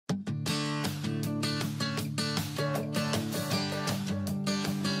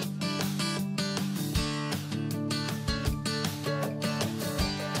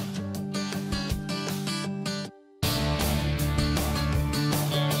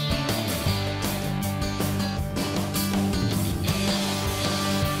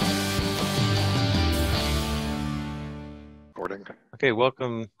Okay,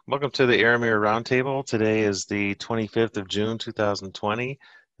 welcome to the Aramir Roundtable. Today is the 25th of June, 2020.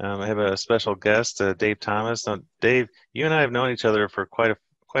 I have a special guest, Dave Thomas. Now, Dave, you and I have known each other for quite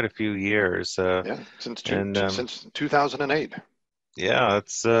a few years, Yeah, since two, and since 2008. yeah,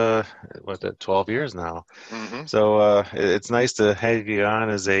 it's 12 years now. Hmm. So it's nice to have you on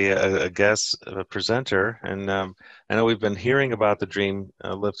as a guest presenter. And I know we've been hearing about the Dream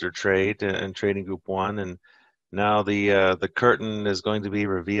Lifter trade and Trading Group One, and now the curtain is going to be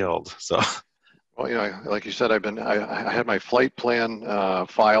revealed. So Well, like you said, I had my flight plan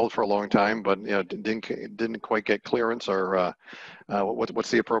filed for a long time, but didn't quite get clearance or what's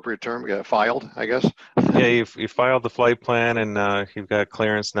the appropriate term? Get filed, I guess. yeah, you filed the flight plan and you've got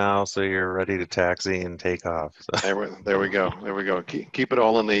clearance now, so you're ready to taxi and take off. So, There we go. Keep it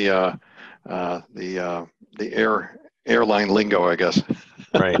all in uh, the uh, the airline lingo, I guess.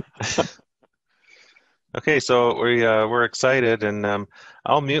 right. Okay, so we're excited, and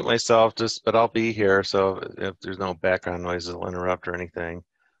I'll mute myself but I'll be here, so if there's no background noise, it'll interrupt or anything.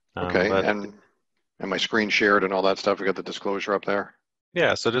 Okay, But and my screen shared and all that stuff. We got the disclosure up there.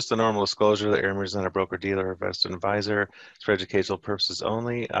 yeah, so just a normal disclosure that Aramir is not a broker-dealer or investment advisor. It's for educational purposes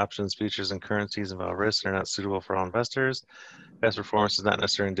only. Options, futures, and currencies involve risks and are not suitable for all investors. Past performance is not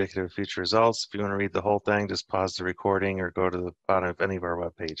necessarily indicative of future results. If you want to read the whole thing, just pause the recording or go to the bottom of any of our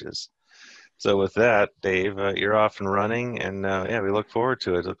web pages. So with that, Dave, you're off and running, and yeah, we look forward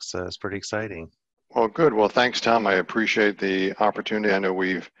to it. It's pretty exciting. Well, good. Well, thanks, Tom. I appreciate the opportunity. I know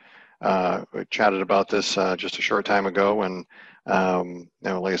we've we chatted about this just a short time ago, and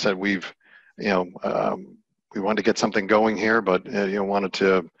like I said, you know, we wanted to get something going here, but wanted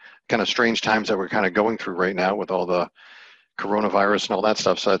to kind of strange times that we're kind of going through right now with all the coronavirus and all that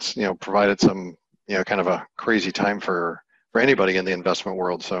stuff. So that's provided some kind of a crazy time for anybody in the investment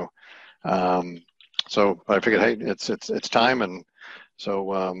world. Um, so I figured, hey, it's time, and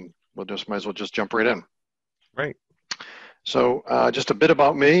so we'll just might as well just jump right in. Right. So just a bit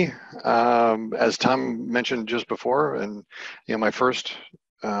about me, as Tom mentioned just before, and my first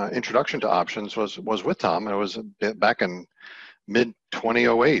introduction to options was with Tom. It was back in mid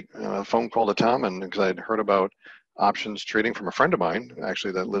 2008. A phone call to Tom, and because I'd heard about options trading from a friend of mine,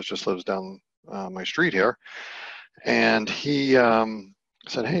 actually that lives down my street here, and he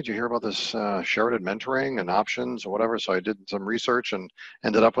said, "Hey, did you hear about this Sheridan mentoring and options or whatever?" So I did some research and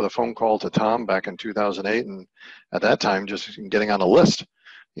ended up with a phone call to Tom back in 2008, and at that time, just getting on a list,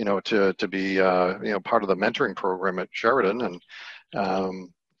 to be part of the mentoring program at Sheridan,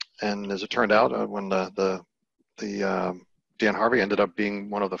 and as it turned out, when the Dan Harvey ended up being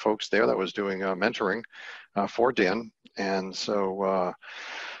one of the folks there that was doing mentoring for Dan, and so.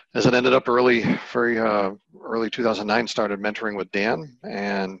 As it ended up very early 2009, started mentoring with Dan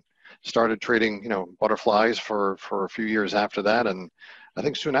and started trading, butterflies for a few years after that. And I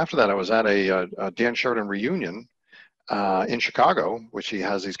think soon after that, I was at a Dan Sheridan reunion in Chicago, which he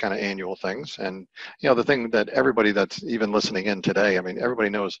has these kind of annual things. And, the thing that everybody that's even listening in today, I mean, everybody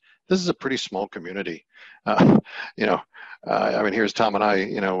knows this is a pretty small community. Uh, you know, I mean, here's Tom and I,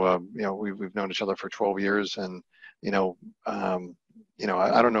 we've known each other for 12 years, and,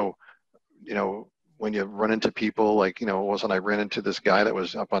 I don't know, when you run into people like, I ran into this guy that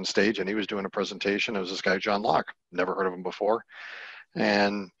was up on stage and he was doing a presentation. It was this guy, John Locke, never heard of him before.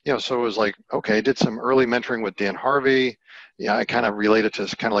 And, so it was like, okay, I did some early mentoring with Dan Harvey. Yeah, I kind of related to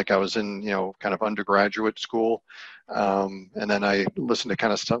kind of like I was in, kind of undergraduate school. And then I listened to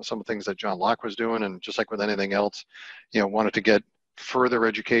kind of some of the things that John Locke was doing. And just like with anything else, wanted to get further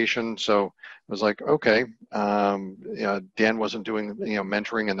education. So it was like, okay, Dan wasn't doing,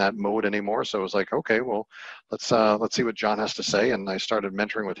 mentoring in that mode anymore. So it was like, okay, well, let's see what John has to say. And I started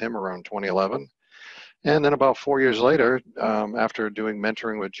mentoring with him around 2011. And then about 4 years later, after doing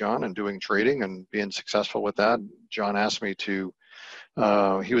mentoring with John and doing trading and being successful with that, John asked me to,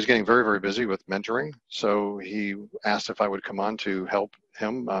 he was getting very, very busy with mentoring. So he asked if I would come on to help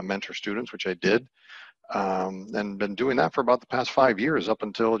him mentor students, which I did. And been doing that for about the past 5 years up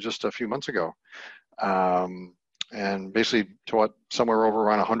until just a few months ago. And basically taught somewhere over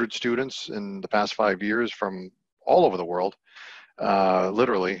around 100 students in the past 5 years from all over the world.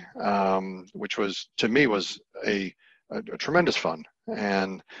 Literally, which was to me was a tremendous fun,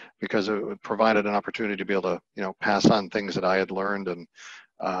 and because it provided an opportunity to be able to pass on things that I had learned, and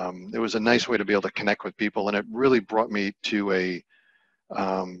it was a nice way to be able to connect with people, and it really brought me to a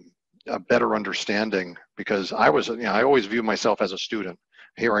better understanding, because I always view myself as a student.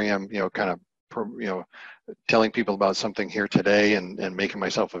 Here I am, kind of telling people about something here today, and making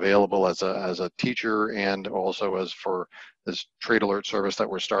myself available as a teacher, and also as for this trade alert service that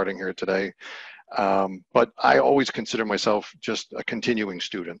we're starting here today. But I always consider myself just a continuing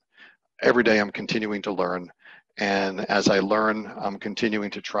student. Every day I'm continuing to learn. And as I learn, I'm continuing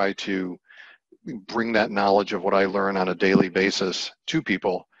to try to bring that knowledge of what I learn on a daily basis to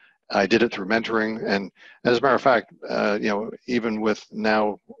people. I did it through mentoring, and as a matter of fact, even with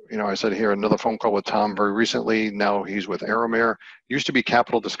now, I said here another phone call with Tom very recently. Now he's with Aeromere. Used to be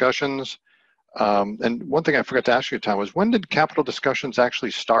Capital Discussions, and one thing I forgot to ask you, Tom, was when did Capital Discussions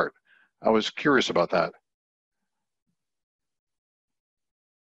actually start? I was curious about that.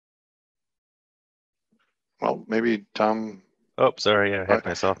 Well, maybe Tom. Oh, sorry, I had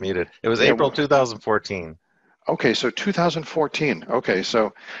myself muted. It was Yeah. April 2014. Okay, so 2014. Okay,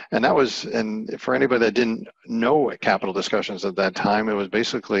 so, and that was, and for anybody that didn't know Capital Discussions at that time, it was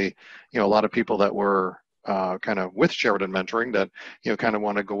basically, a lot of people that were kind of with Sheridan Mentoring that, kind of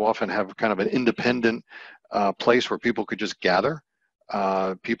want to go off and have kind of an independent place where people could just gather,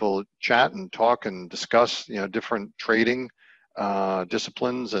 people chat and talk and discuss, different trading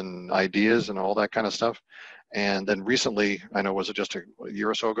disciplines and ideas and all that kind of stuff. And then recently, I know, was it just a year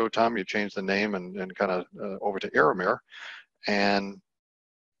or so ago, Tom, you changed the name and kind of over to Aeromere, and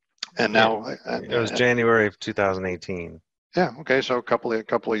Yeah, now, it was January of 2018. yeah, okay, so a couple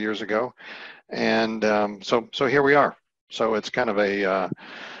of years ago, and so here we are. So it's kind of a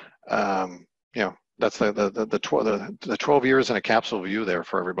that's the 12 years in a capsule view there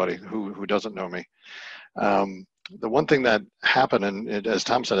for everybody who doesn't know me. The one thing that happened, and as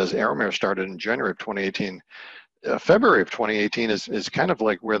Tom said, as Aeromere started in January of 2018, February of 2018 is kind of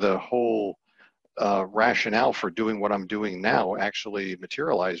like where the whole rationale for doing what I'm doing now actually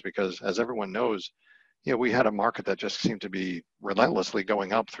materialized, because as everyone knows, we had a market that just seemed to be relentlessly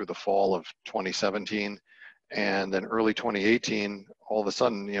going up through the fall of 2017, and then early 2018, all of a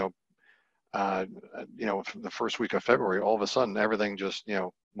sudden, uh, the first week of February, all of a sudden everything just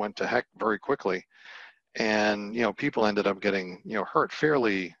went to heck very quickly, and people ended up getting hurt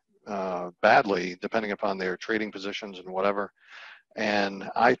fairly badly depending upon their trading positions and whatever. And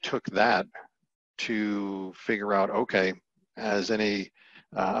I took that to figure out, okay, as any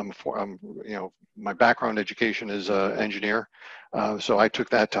I'm my background education is engineer, so I took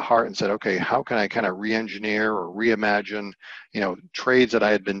that to heart and said, okay, how can I kind of re-engineer or reimagine trades that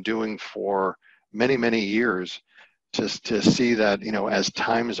I had been doing for many years, to see that as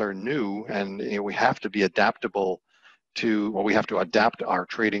times are new, and we have to be adaptable to, well, we have to adapt our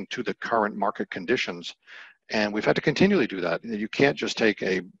trading to the current market conditions, and we've had to continually do that. You can't just take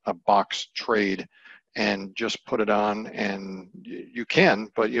a box trade and just put it on, and you can,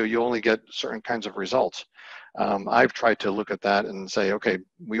 but you only get certain kinds of results. I've tried to look at that and say, okay,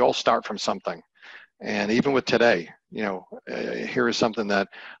 we all start from something. And even with today, here is something that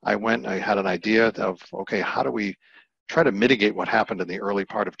I had an idea of, okay, how do we try to mitigate what happened in the early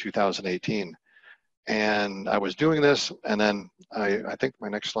part of 2018? And I was doing this, and then I think my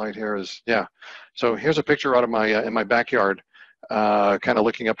next slide here is, yeah. So here's a picture out of my in my backyard, kind of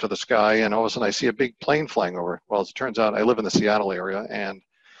looking up to the sky, and all of a sudden I see a big plane flying over. Well, as it turns out, I live in the Seattle area, and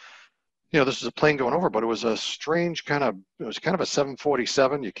this is a plane going over, but it was a strange kind of, it was kind of a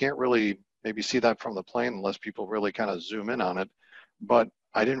 747. You can't really maybe see that from the plane unless people really kind of zoom in on it. But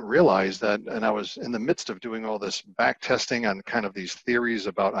I didn't realize that, and I was in the midst of doing all this back testing on kind of these theories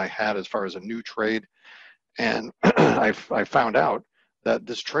about I had as far as a new trade, and I found out that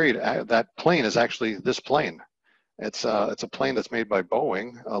this trade, that plane is actually this plane. It's a plane that's made by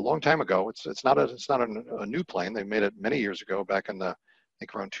Boeing a long time ago. It's not a new plane. They made it many years ago, back in the, I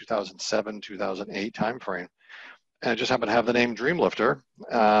think, around 2007, 2008 timeframe, and it just happened to have the name Dreamlifter.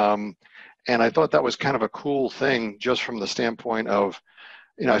 And I thought that was kind of a cool thing, just from the standpoint of,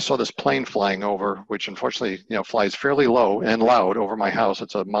 I saw this plane flying over, which unfortunately, flies fairly low and loud over my house.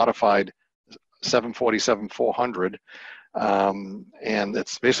 It's a modified 747-400, and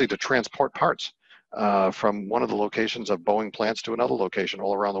it's basically to transport parts from one of the locations of Boeing plants to another location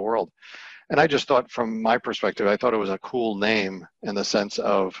all around the world. And I just thought, from my perspective, I thought it was a cool name, in the sense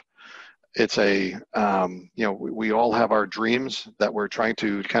of, it's a, we all have our dreams that we're trying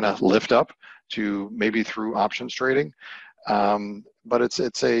to kind of lift up to, maybe through options trading. But it's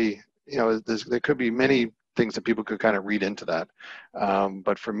a, there could be many things that people could kind of read into that.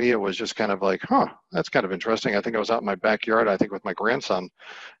 But for me, it was just kind of like, that's kind of interesting. I think I was out in my backyard, I think with my grandson,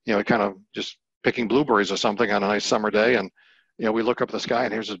 kind of just picking blueberries or something on a nice summer day. And, we look up at the sky,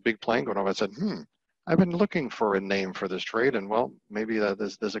 and here's this big plane going over. I said, I've been looking for a name for this trade, and well, maybe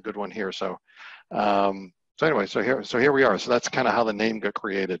there's a good one here. So, so anyway, so here we are. So that's kind of how the name got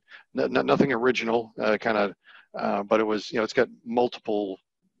created. Nothing original, kind of, but it was, it's got multiple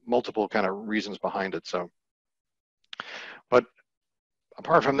kind of reasons behind it. So, but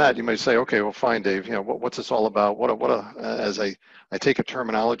apart from that, you might say, okay, well, fine, Dave. What's this all about? As I take a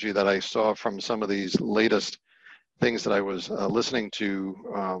terminology that I saw from some of these latest things that I was listening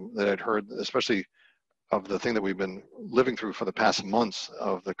to, that I'd heard, especially of the thing that we've been living through for the past months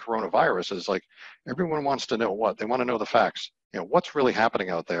of the coronavirus, is like everyone wants to know what they want to know the facts. What's really happening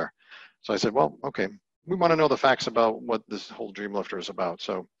out there. So I said, well, okay, we want to know the facts about what this whole Dreamlifter is about.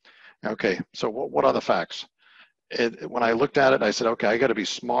 So, okay, so what are the facts? When I looked at it, I said, okay, I got to be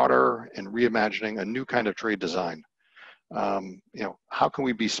smarter in reimagining a new kind of trade design. How can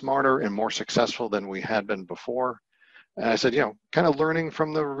we be smarter and more successful than we had been before? And I said, kind of learning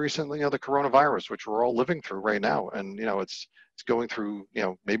from the recently, the coronavirus, which we're all living through right now. And, it's going through,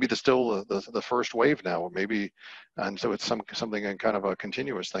 maybe the first wave now, or maybe, and so it's something in kind of a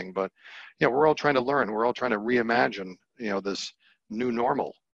continuous thing. But, we're all trying to learn. We're all trying to reimagine, this new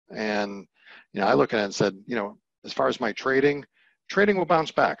normal. And, I look at it and said, as far as my trading will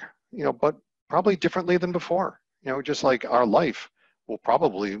bounce back, but probably differently than before. Just like our life will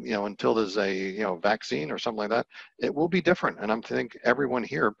probably, until there's a vaccine or something like that, it will be different. And I think everyone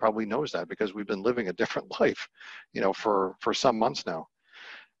here probably knows that, because we've been living a different life, for some months now.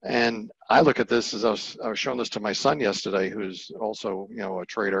 And I look at this as I was showing this to my son yesterday, who's also, a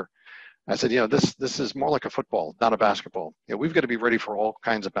trader. I said, this is more like a football, not a basketball. We've got to be ready for all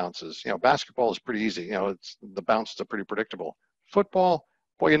kinds of bounces. Basketball is pretty easy. The bounces are pretty predictable. Football,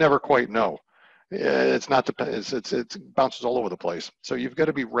 boy, you never quite know. It's not it bounces all over the place. So you've got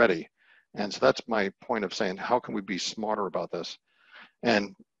to be ready. And so that's my point of saying, how can we be smarter about this?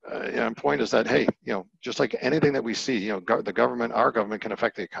 And point is that, hey, just like anything that we see, our government can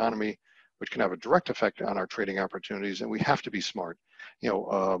affect the economy, which can have a direct effect on our trading opportunities, and we have to be smart.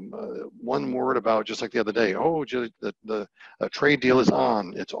 One word about, just like the other day, the trade deal is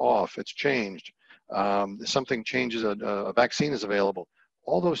on, it's off, it's changed. Something changes, a vaccine is available.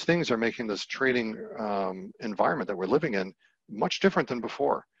 All those things are making this trading environment that we're living in much different than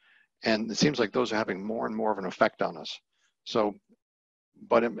before. And it seems like those are having more and more of an effect on us. So,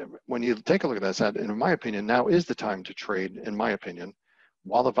 but when you take a look at that, in my opinion, now is the time to trade, in my opinion,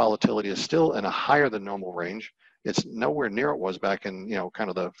 while the volatility is still in a higher than normal range. It's nowhere near it was back in, kind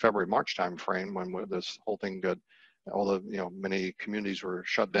of the February, March time frame, when this whole thing all the, many communities were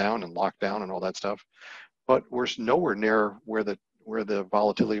shut down and locked down and all that stuff. But we're nowhere near where the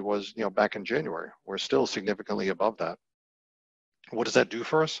volatility was, back in January. We're still significantly above that. What does that do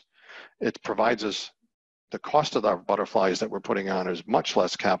for us? It provides us, the cost of our butterflies that we're putting on is much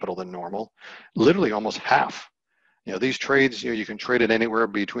less capital than normal, literally almost half. These trades, you can trade it anywhere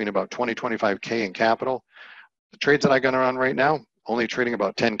between about 20, 25K in capital. The trades that I got on right now, only trading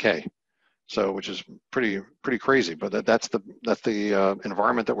about 10K. So, which is pretty crazy, but that's the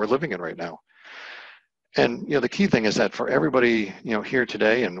environment that we're living in right now. And the key thing is that for everybody here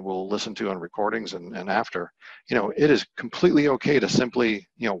today, and we'll listen to on recordings and after, it is completely okay to simply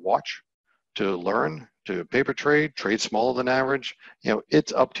watch, to learn, to paper trade smaller than average.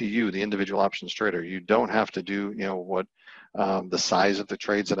 It's up to you, the individual options trader. You don't have to do what the size of the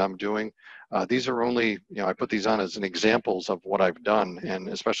trades that I'm doing. These are only, I put these on as an examples of what I've done, and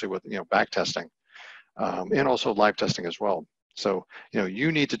especially with back testing, and also live testing as well. So,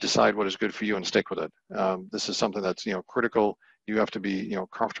 you need to decide what is good for you and stick with it. This is something that's, critical. You have to be,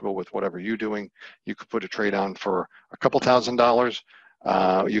 comfortable with whatever you're doing. You could put a trade on for a couple $1,000s.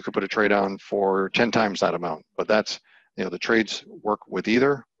 You could put a trade on for 10 times that amount, but that's, the trades work with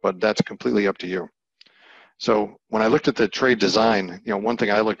either, but that's completely up to you. So when I looked at the trade design, one thing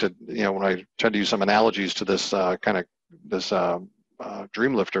I looked at, when I tried to use some analogies to this Dreamlifter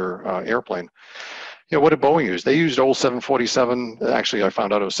airplane, what did Boeing use? They used old 747. Actually, I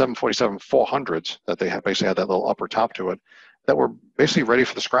found out it was 747-400s that they basically had that little upper top to it, that were basically ready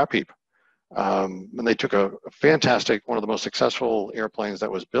for the scrap heap. And they took a fantastic, one of the most successful airplanes that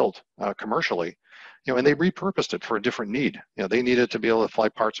was built commercially, and they repurposed it for a different need. They needed to be able to fly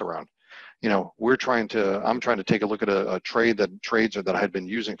parts around. I'm trying to take a look at a trades that I had been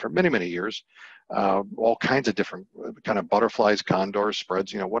using for many, many years, all kinds of different kind of butterflies, condors,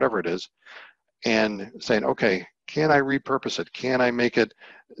 spreads, whatever it is, and saying, okay, can I repurpose it? Can I make it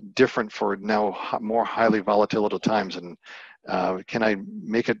different for now more highly volatile times? And can I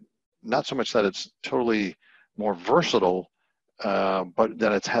make it not so much that it's totally more versatile, but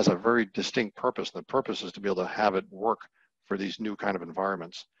that it has a very distinct purpose. And the purpose is to be able to have it work for these new kind of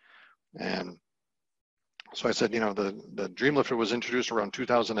environments. And so I said, the Dreamlifter was introduced around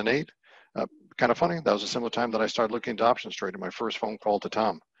 2008. Kind of funny, that was a similar time that I started looking into options trading, my first phone call to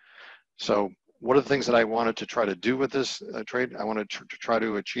Tom. So what are the things that I wanted to try to do with this trade? I wanted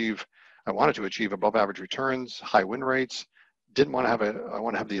to achieve above average returns, high win rates, didn't want to have I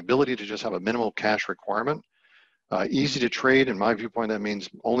want to have the ability to just have a minimal cash requirement. Easy to trade, in my viewpoint, that means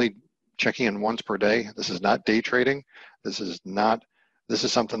only checking in once per day. This is not day trading. This is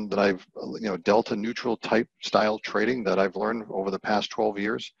something that I've, delta neutral type style trading that I've learned over the past 12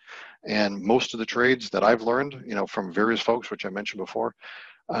 years. And most of the trades that I've learned, from various folks, which I mentioned before,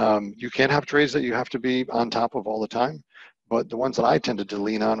 you can have trades that you have to be on top of all the time. But the ones that I tended to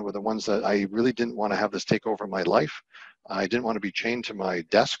lean on were the ones that I really didn't want to have this take over my life. I didn't want to be chained to my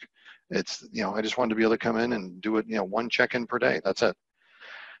desk. It's, I just wanted to be able to come in and do it, one check-in per day. That's it.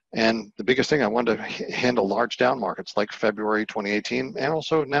 And the biggest thing, I wanted to handle large down markets like February 2018 and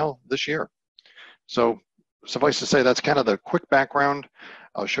also now this year. So suffice to say, that's kind of the quick background.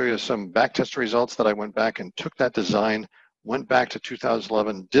 I'll show you some backtest results that I went back and took that design, went back to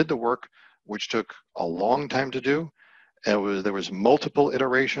 2011, did the work, which took a long time to do. There was multiple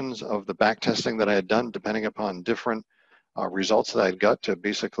iterations of the backtesting that I had done, depending upon different results that I had got, to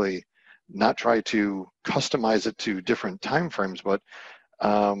basically not try to customize it to different timeframes, but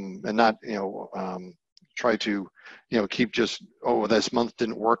and not try to keep just, oh, this month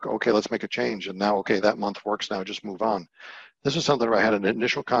didn't work, okay, let's make a change, and now, okay, that month works, now just move on. This is something where I had an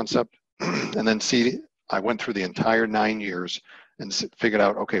initial concept and then I went through the entire 9 years and figured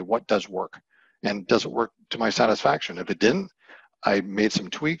out, okay, what does work, and does it work to my satisfaction? If it didn't, I made some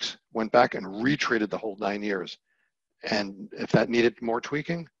tweaks, went back and retraded the whole 9 years, and if that needed more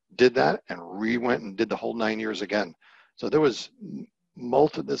tweaking, did that and went and did the whole 9 years again. So there was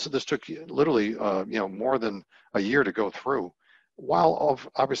this took literally more than a year to go through, while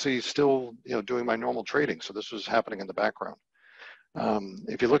obviously still doing my normal trading. So this was happening in the background.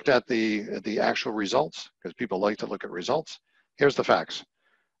 If you looked at the actual results, because people like to look at results, here's the facts.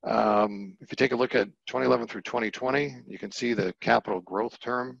 If you take a look at 2011 through 2020, you can see the capital growth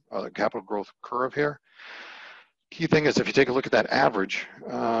capital growth curve here. Key thing is, if you take a look at that average,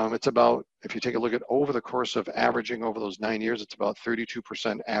 it's about, if you take a look at over the course of averaging over those 9 years, it's about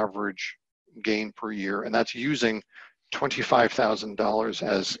 32% average gain per year. And that's using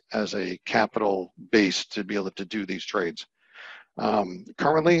 $25,000 as a capital base to be able to do these trades.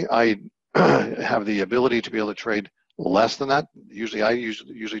 Currently, I have the ability to be able to trade less than that. Usually, I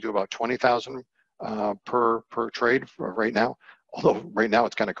usually do about 20,000 per trade for right now. Although right now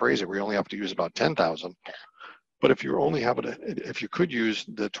it's kind of crazy. We only have to use about 10,000. But if you could use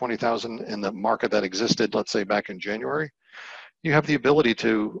the 20,000 in the market that existed, let's say back in January, you have the ability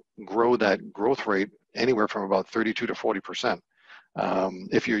to grow that growth rate anywhere from about 32 to 40%.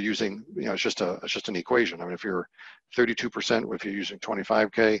 If you're using, it's just an equation. I mean, if you're 32%, if you're using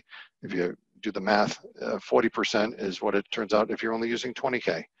 25K, if you do the math, 40% is what it turns out if you're only using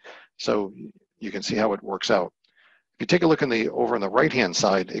 20K. So you can see how it works out. If you take a look over on the right-hand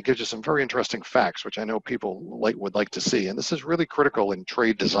side, it gives you some very interesting facts, which I know people would like to see. And this is really critical in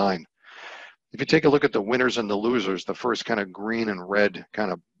trade design. If you take a look at the winners and the losers, the first kind of green and red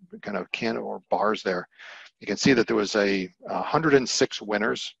kind of can or bars there, you can see that there was 106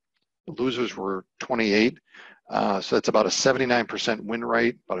 winners. The losers were 28. So that's about a 79% win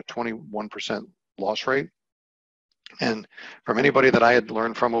rate, about a 21% loss rate. And from anybody that I had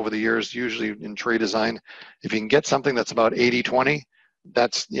learned from over the years, usually in trade design, if you can get something that's about 80-20,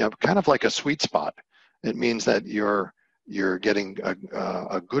 that's kind of like a sweet spot. It means that you're getting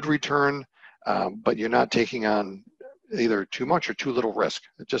a good return, but you're not taking on either too much or too little risk.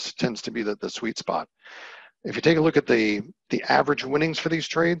 It just tends to be the sweet spot. If you take a look at the average winnings for these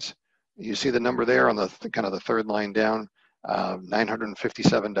trades, you see the number there on the kind of the third line down,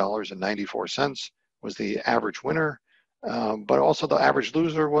 $957.94 was the average winner, but also the average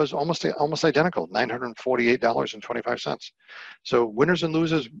loser was almost identical, $948.25. So winners and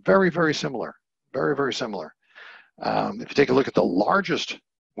losers, very, very similar, very, very similar. If you take a look at the largest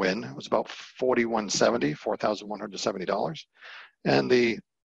win, it was about $4,170, and the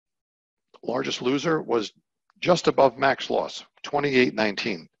largest loser was just above max loss,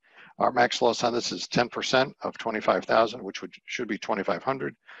 $28.19. Our max loss on this is 10% of 25,000, which should be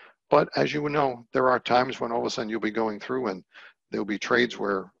 2,500. But as you would know, there are times when all of a sudden you'll be going through and there'll be trades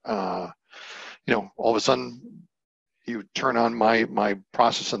where, all of a sudden you turn on my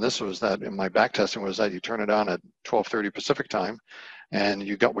process, and this was that in my back testing was that you turn it on at 12:30 Pacific time, and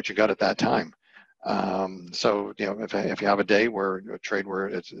you got what you got at that time. So if you have a day where a trade where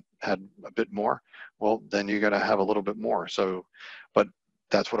it had a bit more, well, then you got to have a little bit more. So, but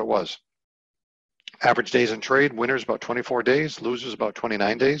that's what it was. Average days in trade, winners about 24 days, losers about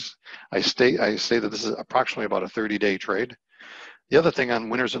 29 days. I say that this is approximately about a 30-day trade. The other thing on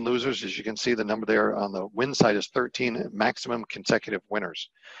winners and losers is you can see the number there on the win side is 13 maximum consecutive winners.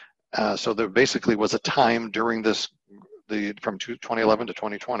 So there basically was a time during this from 2011 to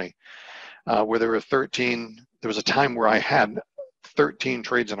 2020, where there were 13. There was a time where I had 13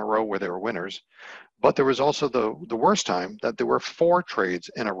 trades in a row where they were winners, but there was also the worst time that there were 4 trades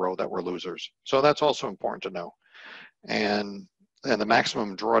in a row that were losers. So that's also important to know. And the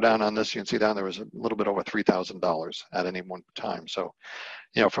maximum drawdown on this, you can see down there was a little bit over $3,000 at any one time. So,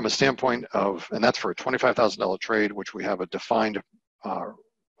 you know, from a standpoint of, and that's for a $25,000 trade, which we have a defined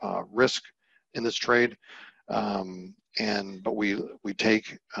risk in this trade. But we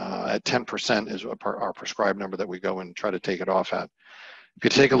take at 10% is our prescribed number that we go and try to take it off at. If you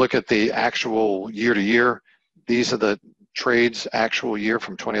take a look at the actual year to year, these are the trades actual year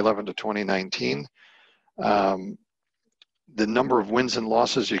from 2011 to 2019. The number of wins and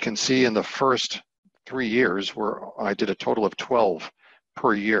losses you can see in the first 3 years where I did a total of 12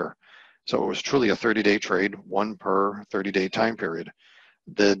 per year. So it was truly a 30-day trade, 1 per 30-day time period.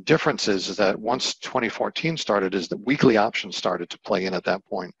 The difference is that once 2014 started, is that weekly options started to play in at that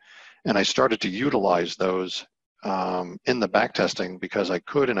point. And I started to utilize those in the back testing because I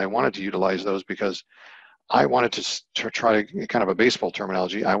could, and I wanted to utilize those because I wanted to try to, kind of a baseball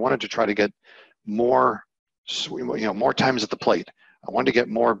terminology, I wanted to try to get more, more times at the plate. I wanted to get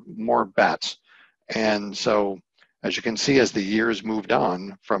more bats. And so as you can see, as the years moved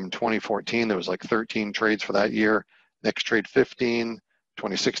on from 2014, there was like 13 trades for that year. Next trade 15.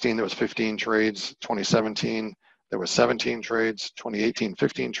 2016, there was 15 trades. 2017, there was 17 trades. 2018,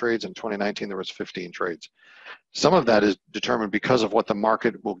 15 trades. And 2019, there was 15 trades. Some of that is determined because of what the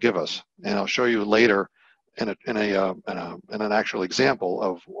market will give us. And I'll show you later in an actual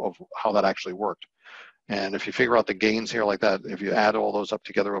example of how that actually worked. And if you figure out the gains here like that, if you add all those up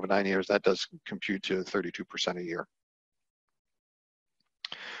together over 9 years, that does compute to 32% a year.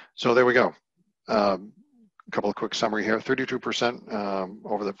 So there we go. A couple of quick summary here.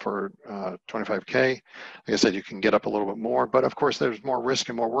 32% for 25K. Like I said, you can get up a little bit more, but of course there's more risk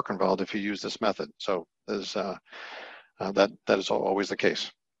and more work involved if you use this method. So there's that is always the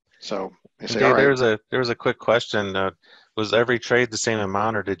case. So you say, Dave, all right. there was a quick question. Was every trade the same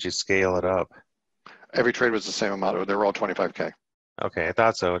amount, or did you scale it up? Every trade was the same amount. They were all 25K. Okay, I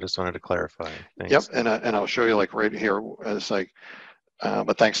thought so. I just wanted to clarify. Thanks. Yep, and I'll show you like right here. It's like,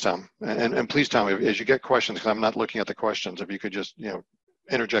 but thanks, Tom. And please, Tom, as you get questions, because I'm not looking at the questions, if you could just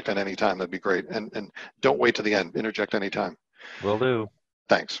interject at any time, that'd be great. And don't wait to the end. Interject anytime. Will do.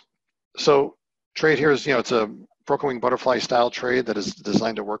 Thanks. So trade here is it's a broken wing butterfly style trade that is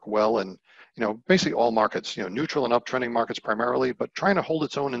designed to work well in basically all markets, neutral and uptrending markets primarily, but trying to hold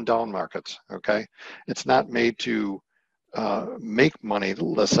its own in down markets. Okay, it's not made to make money,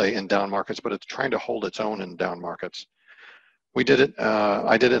 let's say, in down markets, but it's trying to hold its own in down markets. We did it.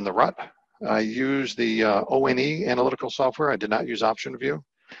 I did it in the rut. I used the ONE analytical software. I did not use Option View.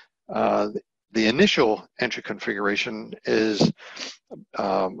 The initial entry configuration is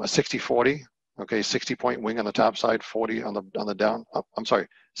a 60-40. Okay, 60-point wing on the top side, 40 on the down. I'm sorry,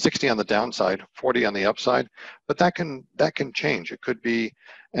 60 on the downside, 40 on the upside. But that can change. It could be,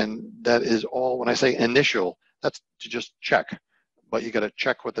 and that is all. When I say initial, that's to just check. But you got to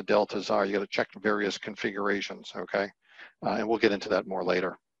check what the deltas are. You got to check various configurations. Okay, and we'll get into that more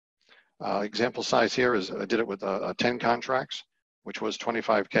later. Example size here is I did it with 10 contracts, which was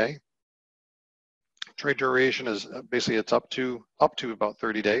 25K. Trade duration is basically it's up to about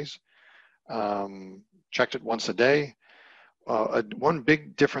 30 days. Checked it once a day. One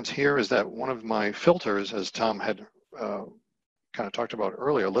big difference here is that one of my filters, as Tom had kind of talked about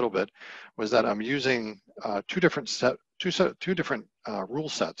earlier a little bit, was that I'm using two different rule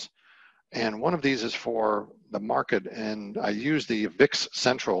sets. And one of these is for the market, and I use the VIX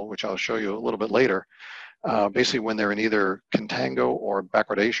Central, which I'll show you a little bit later, basically when they're in either contango or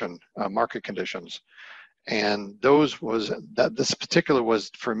backwardation market conditions. And this particular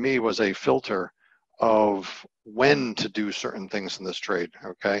was, for me, was a filter of when to do certain things in this trade,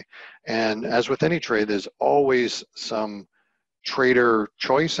 okay? And as with any trade, there's always some trader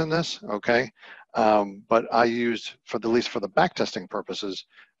choice in this, okay? But I used, at least for the backtesting purposes,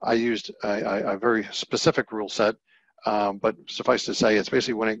 I used a very specific rule set, but suffice to say, it's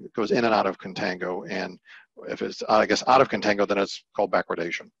basically when it goes in and out of contango, and if it's, I guess, out of contango, then it's called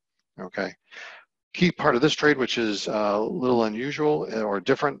backwardation, okay? Key part of this trade, which is a little unusual or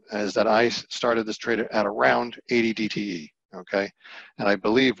different, is that I started this trade at around 80 DTE, okay? And I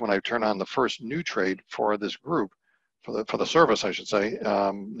believe when I turn on the first new trade for this group, for the service, I should say,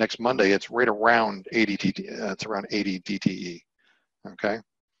 next Monday, it's right around 80 DTE, it's around 80 DTE, okay?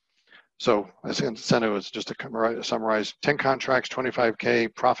 So as I said, it was just to summarize, 10 contracts,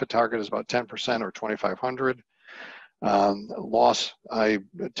 25K, profit target is about 10% or 2,500. Loss,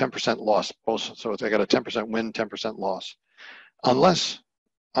 10% loss, both, so I got a 10% win, 10% loss. unless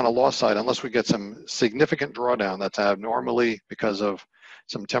on a loss side, unless we get some significant drawdown that's abnormally because of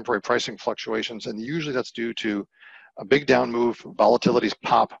some temporary pricing fluctuations, and usually that's due to a big down move, volatilities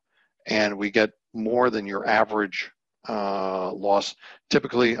pop, and we get more than your average loss.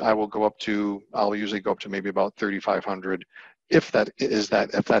 Typically, I'll usually go up to maybe about 3,500, if that's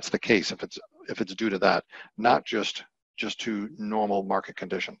the case, if it's due to that, not just to normal market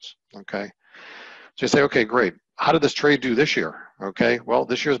conditions. Okay. So you say, okay, great. How did this trade do this year? Okay, well,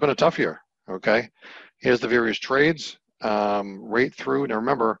 this year has been a tough year. Okay, here's the various trades right through. Now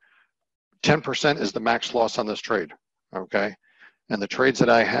remember, 10% is the max loss on this trade. Okay, and the trades that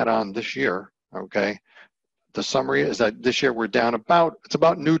I had on this year. Okay, the summary is that this year we're down it's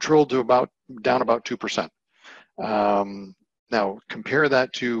about neutral to down about 2%. Now compare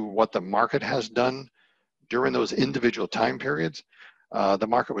that to what the market has done during those individual time periods. The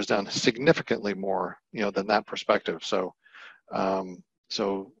market was down significantly more, than that perspective. So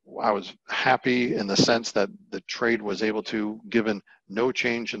I was happy in the sense that the trade was able to, given no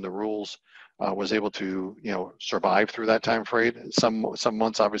change in the rules, was able to, survive through that time frame. Some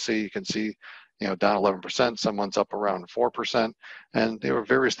months, obviously, you can see, down 11%. Some months up around 4%, and there were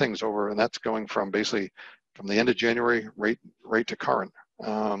various things over, and that's going from basically from the end of January right to current.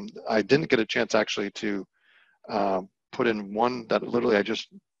 I didn't get a chance actually to put in one that literally I just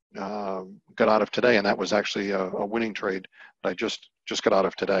got out of today, and that was actually a winning trade that I just got out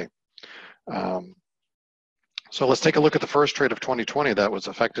of today. So let's take a look at the first trade of 2020 that was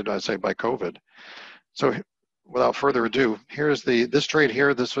affected, I'd say, by COVID. So without further ado, here's this trade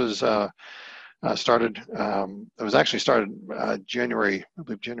here. This was started. It was actually started January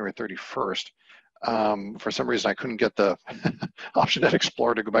 31st. For some reason, I couldn't get the OptionNet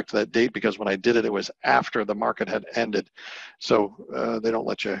Explorer to go back to that date, because when I did it, it was after the market had ended. So they don't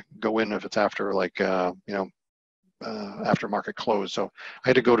let you go in if it's after, like, after market close. So I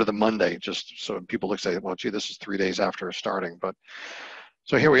had to go to the Monday, just so people look, say, well, gee, this is 3 days after starting. But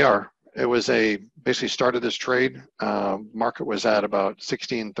so here we are. It was basically started this trade. Market was at about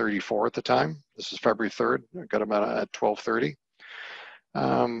 1634 at the time. This is February 3rd. I got them at 1230.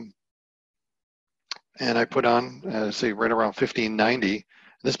 And I put on, say, right around 1590. In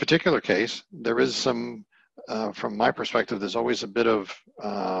this particular case, there is some, from my perspective, there's always a bit of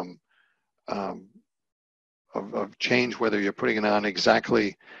change, whether you're putting it on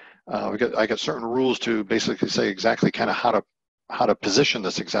exactly. I got certain rules to basically say exactly kind of how to position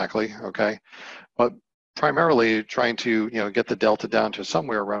this exactly. Okay, but primarily trying to get the delta down to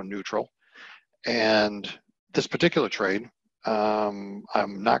somewhere around neutral. And this particular trade, I'm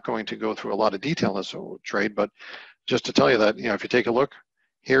not going to go through a lot of detail in this trade, but just to tell you that, if you take a look,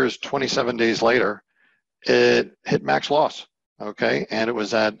 here's 27 days later, it hit max loss. Okay, and it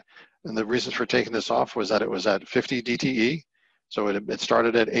was and the reasons for taking this off was that it was at 50 DTE. So it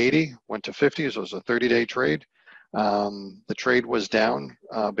started at 80, went to 50, so it was a 30-day trade. The trade was down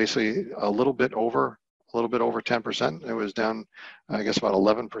basically a little bit over 10%. It was down, I guess, about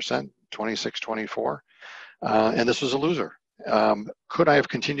 11%, 26, 24. And this was a loser. Could I have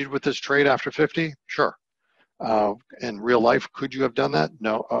continued with this trade after 50? Sure. In real life, could you have done that?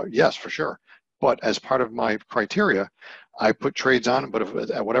 No. Yes, for sure. But as part of my criteria, I put trades on, but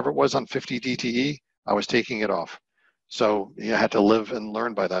whatever it was on 50 DTE, I was taking it off. So you had to live and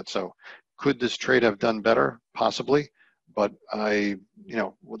learn by that. So could this trade have done better? Possibly. But those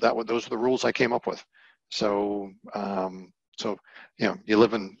are the rules I came up with. So, you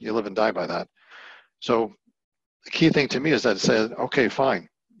live and die by that. So the key thing to me is that it says, okay, fine.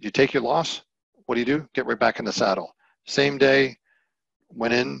 You take your loss. What do? Get right back in the saddle. Same day,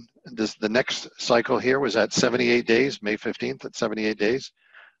 went in. The next cycle here was at 78 days, May 15th at 78 days.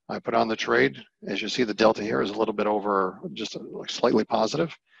 I put on the trade. As you see, the delta here is a little bit over, just slightly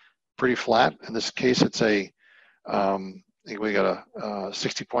positive, pretty flat. In this case, it's I think we got a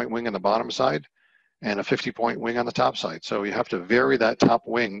 60-point wing on the bottom side and a 50-point wing on the top side. So you have to vary that top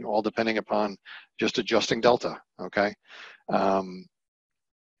wing, all depending upon just adjusting delta, okay? But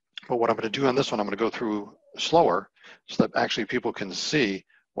what I'm going to do on this one, I'm going to go through slower so that actually people can see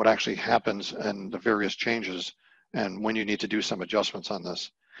what actually happens and the various changes and when you need to do some adjustments on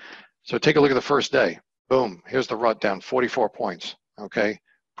this. So take a look at the first day. Boom, here's the rut down 44 points, okay?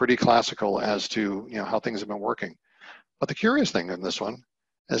 Pretty classical as to how things have been working. But the curious thing in this one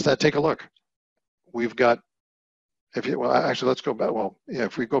is that, take a look. We've got, let's go back. Well,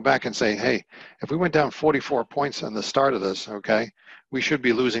 if we go back and say, hey, if we went down 44 points on the start of this, okay, we should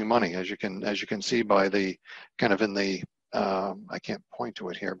be losing money, as you can see by the kind of in the, I can't point to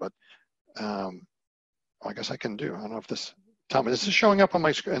it here, but I guess I can do. I don't know if this, Tom, is this showing up on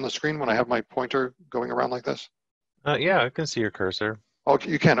the screen when I have my pointer going around like this? Yeah, I can see your cursor. Oh,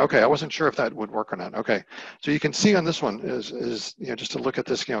 you can. Okay, I wasn't sure if that would work or not. Okay, so you can see on this one just to look at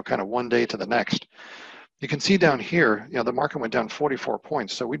this, kind of one day to the next. You can see down here, the market went down 44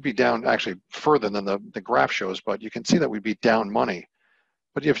 points, so we'd be down actually further than the graph shows, but you can see that we'd be down money.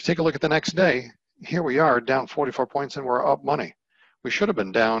 But if you take a look at the next day, here we are down 44 points and we're up money. We should have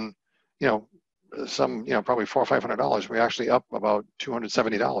been down, you know, probably $400 or $500. We're actually up about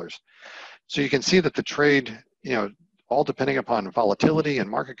 $270. So you can see that the trade, all depending upon volatility and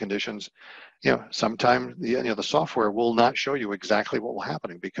market conditions, sometimes the software will not show you exactly what will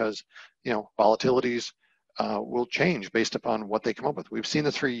happen because, volatilities will change based upon what they come up with. We've seen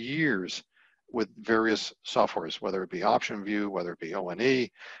this for years with various softwares, whether it be option view, whether it be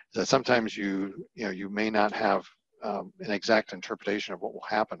O&E, that sometimes you may not have an exact interpretation of what will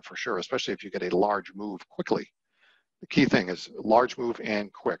happen for sure, especially if you get a large move quickly. The key thing is large move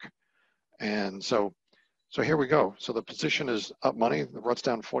and quick. And so here we go. So the position is up money, the rut's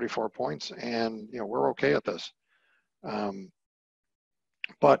down 44 points, and we're okay at this.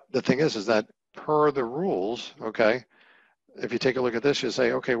 But the thing is that per the rules, okay, if you take a look at this, you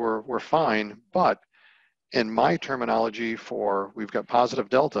say, okay, we're fine, but in my terminology we've got positive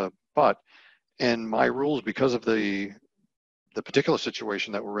delta, but in my rules, because of the particular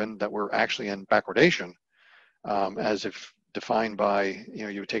situation that we're in, that we're actually in backwardation, as if defined by,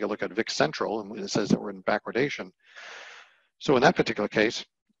 you would take a look at VIX Central and it says that we're in backwardation. So in that particular case,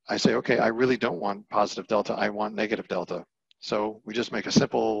 I say, okay, I really don't want positive delta, I want negative delta. So we just make a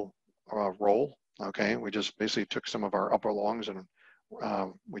simple roll, okay? We just basically took some of our upper longs and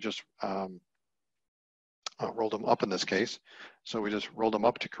we just rolled them up in this case. So we just rolled them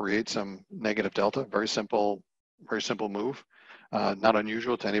up to create some negative delta, very simple move. Not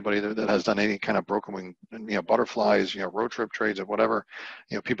unusual to anybody that has done any kind of broken wing, butterflies, road trip trades or whatever.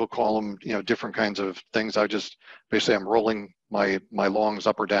 People call them, different kinds of things. I'm rolling my longs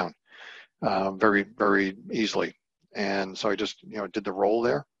up or down very, very easily. And so I just, did the roll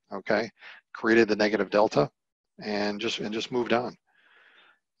there, okay, created the negative delta and just moved on.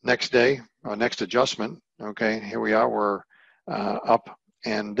 Next day, next adjustment, okay, here we are, we're up.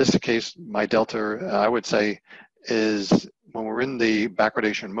 And this case, my delta, I would say, is when we're in the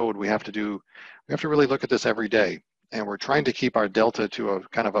backwardation mode, we have to really look at this every day. And we're trying to keep our delta to a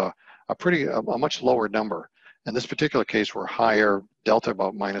kind of a much lower number. In this particular case, we're higher delta,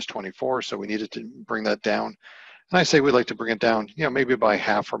 about minus 24, so we needed to bring that down. And I say we'd like to bring it down, maybe by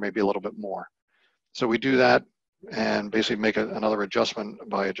half or maybe a little bit more. So we do that and basically make another adjustment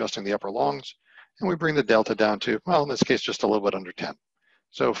by adjusting the upper longs. And we bring the delta down to, well, in this case, just a little bit under 10.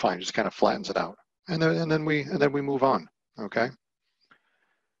 So fine, just kind of flattens it out. And then we move on, okay?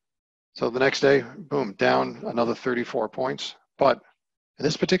 So the next day, boom, down another 34 points. But in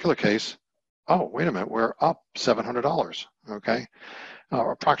this particular case, oh, wait a minute, we're up $700, okay?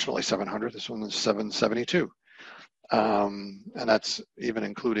 Approximately 700, this one is 772. And that's even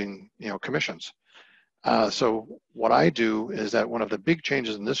including, commissions. So what I do is that one of the big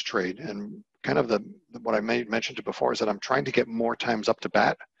changes in this trade, and kind of what I mentioned before, is that I'm trying to get more times up to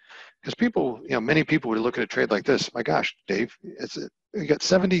bat. Because people, many people would look at a trade like this. My gosh, Dave, we got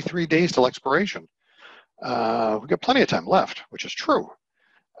 73 days till expiration. We got plenty of time left, which is true.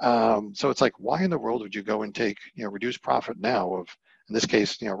 So it's like, why in the world would you go and take, reduced profit now of, in this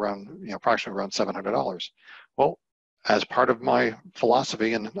case, approximately around $700? Well, as part of my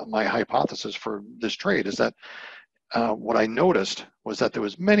philosophy and my hypothesis for this trade is that what I noticed was that there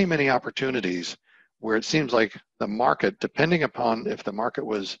was many, many opportunities where it seems like the market, depending upon if the market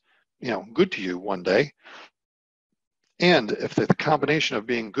was, good to you one day, and if the combination of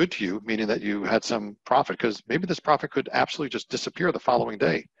being good to you, meaning that you had some profit, because maybe this profit could absolutely just disappear the following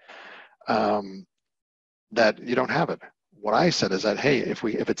day, that you don't have it. What I said is that, hey, if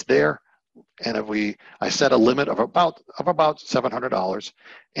it's there, and I set a limit of about $700,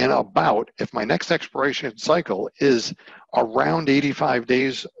 and if my next expiration cycle is around 85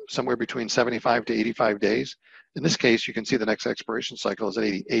 days, somewhere between 75 to 85 days. In this case, you can see the next expiration cycle is at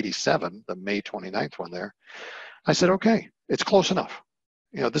 87, the May 29th one there. I said, okay, it's close enough.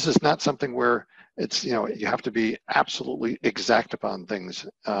 This is not something where it's, you have to be absolutely exact upon things.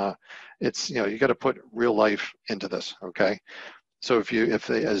 It's, you got to put real life into this, okay? So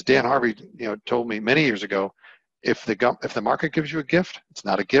as Dan Harvey, told me many years ago, if the market gives you a gift, it's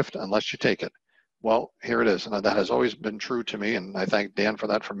not a gift unless you take it. Well, here it is, and that has always been true to me, and I thank Dan for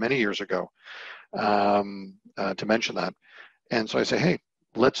that for many years ago, to mention that. And so I say, hey,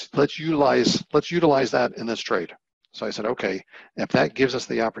 let's utilize that in this trade. So I said, okay, if that gives us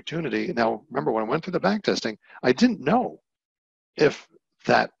the opportunity. Now, remember when I went through the back testing, I didn't know if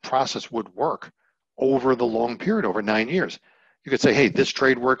that process would work over the long period, over 9 years. You could say, hey, this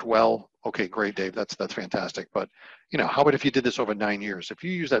trade worked well. Okay, great, Dave. That's fantastic. But how about if you did this over 9 years? If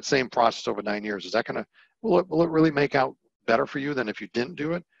you use that same process over 9 years, is that gonna will it really make out better for you than if you didn't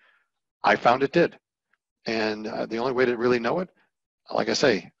do it? I found it did. And the only way to really know it, like I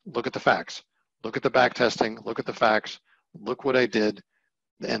say, look at the facts, look at the back testing, look at the facts, look what I did,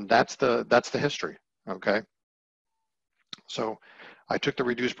 and that's the history. Okay. So I took the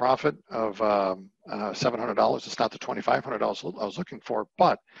reduced profit of $700. It's not the $2,500 I was looking for,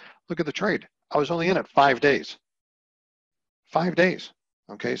 but look at the trade. I was only in it 5 days. 5 days.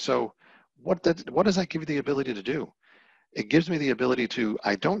 Okay, so what does that give you the ability to do? It gives me the ability to,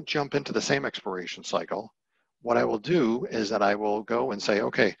 I don't jump into the same expiration cycle. What I will do is that I will go and say,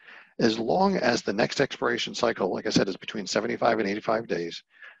 okay, as long as the next expiration cycle, like I said, is between 75 and 85 days,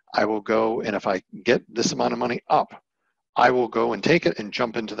 I will go, and if I get this amount of money up, I will go and take it and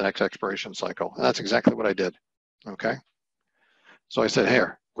jump into the next expiration cycle. And that's exactly what I did. Okay. So I said,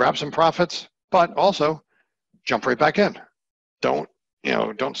 here, grab some profits, but also jump right back in. Don't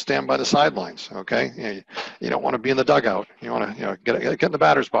stand by the sidelines. Okay. You don't want to be in the dugout. You want to, get in the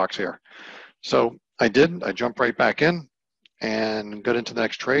batter's box here. So I did. I jumped right back in and got into the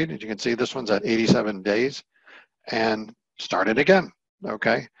next trade. As you can see, this one's at 87 days and started again.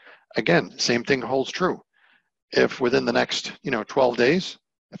 Okay. Again, same thing holds true. If within the next 12 days,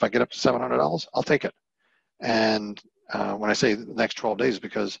 if I get up to $700, I'll take it. And when I say the next 12 days,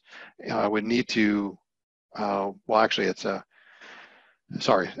 because I would need to, well, actually, it's I'm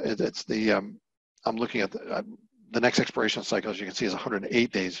looking at the next expiration cycle, as you can see, is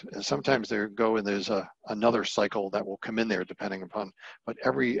 108 days. And sometimes there's another cycle that will come in there depending upon, but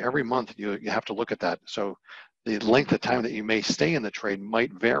every month you have to look at that. So the length of time that you may stay in the trade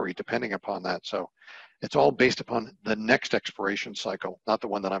might vary depending upon that. So it's all based upon the next expiration cycle, not the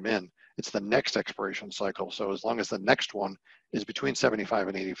one that I'm in. It's the next expiration cycle. So as long as the next one is between 75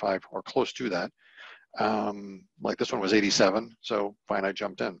 and 85 or close to that, like this one was 87, so fine, I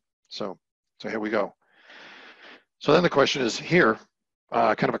jumped in. So here we go. So then the question is here,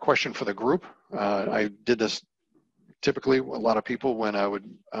 kind of a question for the group. I did this typically a lot of people when I would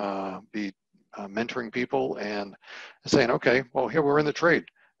be mentoring people and saying, okay, well, here we're in the trade.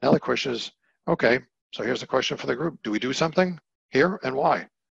 Now the question is, okay, so here's the question for the group. Do we do something here and why?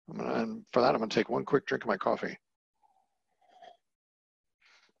 And for that, I'm going to take one quick drink of my coffee.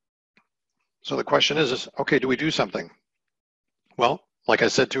 So the question is, okay, do we do something? Well, like I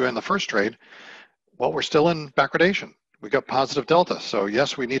said to you in the first trade, well, we're still in backwardation. We got positive delta. So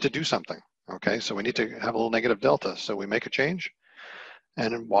yes, we need to do something. Okay, so we need to have a little negative delta. So we make a change.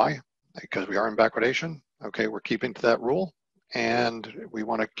 And why? Because we are in backwardation. Okay, we're keeping to that rule. And we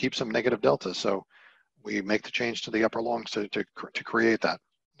want to keep some negative delta. So we make the change to the upper longs to create that.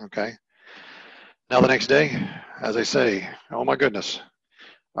 Okay. Now the next day, as I say, oh my goodness,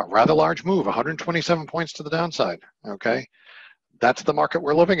 a rather large move, 127 points to the downside. Okay. That's the market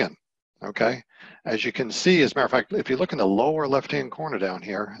we're living in. Okay. As you can see, as a matter of fact, if you look in the lower left-hand corner down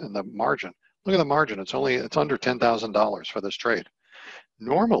here in the margin, look at the margin. It's under $10,000 for this trade.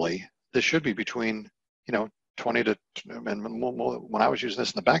 Normally, this should be between, 20 to, and when I was using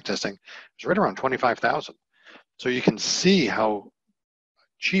this in the back testing, it was right around 25,000. So you can see how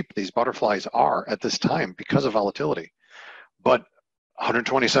cheap these butterflies are at this time because of volatility. But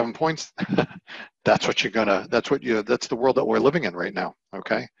 127 points, that's the world that we're living in right now.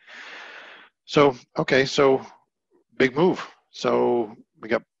 Okay. So big move. So we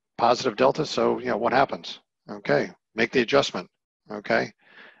got positive delta. So, what happens? Okay. Make the adjustment. Okay.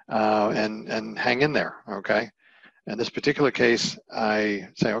 And hang in there. Okay. In this particular case, I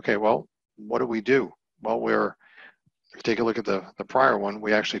say, okay, well, what do we do? Well, if you take a look at the prior one,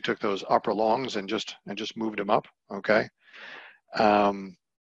 we actually took those upper longs and just moved them up. Okay. And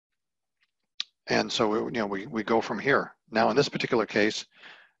so we go from here. Now in this particular case,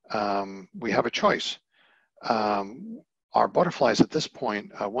 we have a choice. Our butterflies at this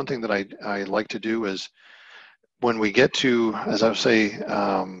point, one thing that I like to do is when we get to, as I would say,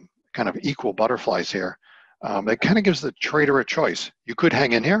 kind of equal butterflies here, it kind of gives the trader a choice. You could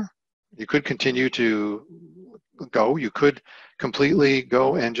hang in here. You could continue to go. You could completely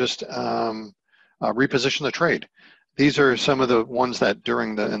go and just reposition the trade. These are some of the ones that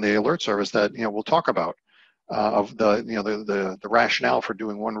in the alert service that we'll talk about of the rationale for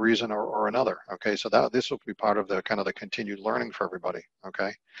doing one reason or another. Okay, so this will be part of the kind of the continued learning for everybody.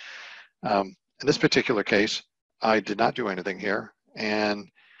 Okay, in this particular case, I did not do anything here, and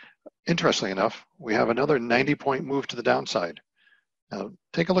interestingly enough, we have another 90-point move to the downside. Now,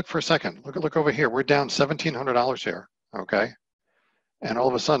 take a look for a second. Look over here. We're down $1,700 here. Okay, and all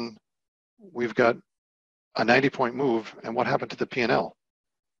of a sudden, we've got a 90-point move, and what happened to the P&L?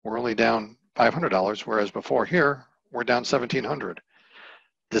 We're only down $500, whereas before here, we're down $1,700.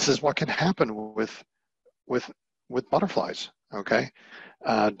 This is what can happen with butterflies, okay?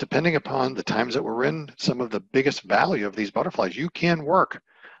 Depending upon the times that we're in, some of the biggest value of these butterflies, you can work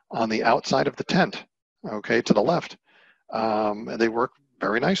on the outside of the tent, okay, to the left. And they work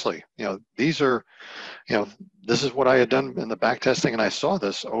very nicely. These are, this is what I had done in the back testing, and I saw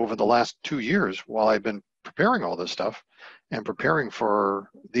this over the last 2 years while I've been preparing all this stuff and preparing for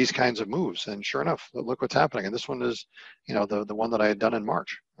these kinds of moves. And sure enough, look what's happening. And this one is, the one that I had done in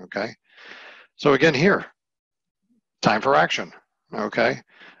March, okay? So again here, time for action, okay?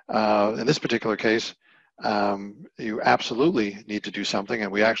 In this particular case, you absolutely need to do something,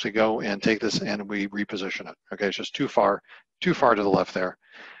 and we actually go and take this and we reposition it, okay? It's just too far to the left there.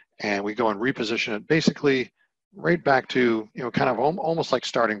 And we go and reposition it basically right back to, kind of almost like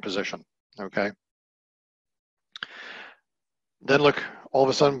starting position, okay? Then look, all of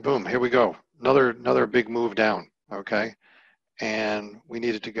a sudden, boom, here we go. Another big move down, okay? And we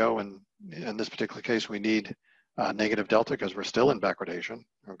needed to go, and in this particular case, we need negative delta because we're still in backwardation,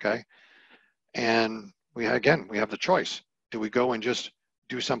 okay? And we have the choice. Do we go and just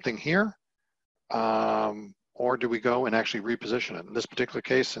do something here? Or do we go and actually reposition it? In this particular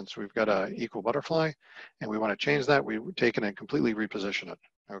case, since we've got an equal butterfly and we want to change that, we take it and completely reposition it,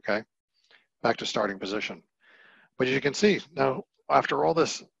 okay? Back to starting position. But as you can see, now, after all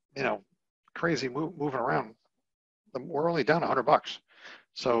this, crazy moving around, we're only down $100.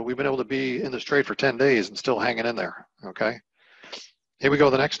 So we've been able to be in this trade for 10 days and still hanging in there, okay? Here we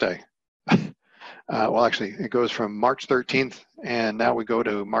go the next day. Well, actually, it goes from March 13th, and now we go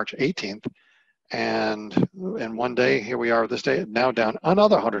to March 18th. And in one day, here we are this day, now down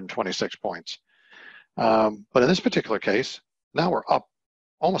another 126 points. But in this particular case, now we're up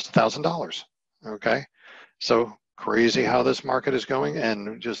almost $1,000, okay? So crazy how this market is going,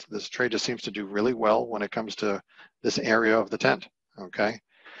 and just this trade just seems to do really well when it comes to this area of the tent, okay?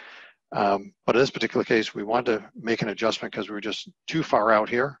 But in this particular case, we wanted to make an adjustment because we were just too far out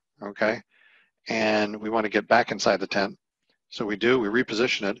here, okay? And we want to get back inside the tent. So we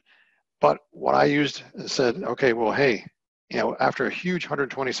reposition it. But what I used said, okay, well, hey, after a huge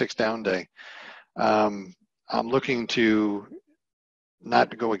 126 down day, I'm looking to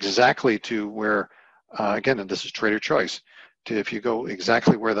not go exactly to where, again, and this is trader choice, if you go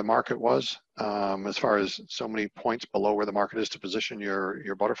exactly where the market was, as far as so many points below where the market is to position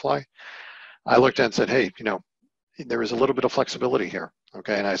your butterfly, I looked at and said, hey, there is a little bit of flexibility here,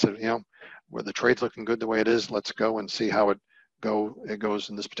 okay? And I said, where the trade's looking good the way it is, let's go and see how it goes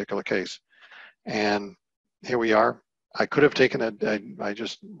in this particular case. And here we are. I could have taken it, I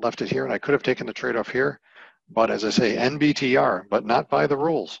just left it here, and I could have taken the trade off here, but as I say, NBTR, but not by the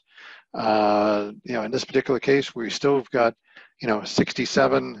rules. In this particular case, we still have got,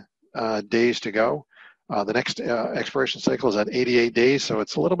 67 days to go. The next expiration cycle is at 88 days, so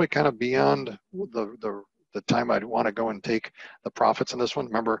it's a little bit kind of beyond the time I'd want to go and take the profits in this one.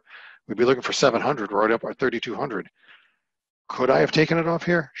 Remember, we'd be looking for 700, right up at 3,200. Could I have taken it off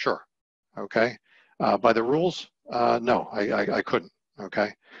here? Sure. Okay. By the rules, no, I couldn't.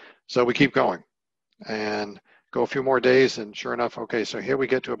 Okay. So we keep going and go a few more days, and sure enough, okay, so here we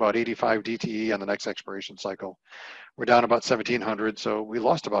get to about 85 DTE on the next expiration cycle. We're down about 1,700, so we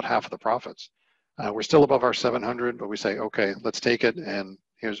lost about half of the profits. We're still above our 700, but we say, okay, let's take it, and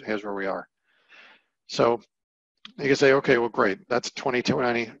here's where we are. So you can say, okay, well, great, that's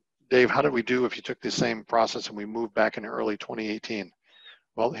 2020. Dave, how did we do if you took the same process and we moved back in early 2018?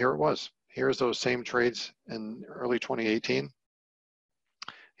 Well, here it was. Here's those same trades in early 2018.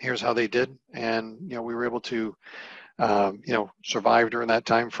 Here's how they did, and we were able to survive during that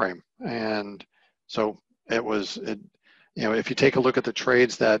time frame. And so if you take a look at the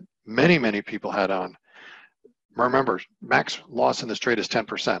trades that many people had on, remember, max loss in this trade is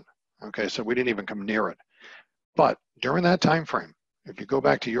 10%. Okay, so we didn't even come near it. But during that time frame, if you go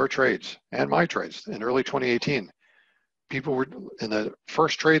back to your trades and my trades in early 2018, people were in the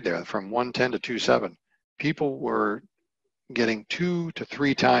first trade there from 110 to 27. People were getting 2 to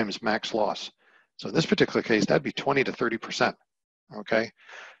 3 times max loss. So in this particular case, that'd be 20 to 30%. Okay,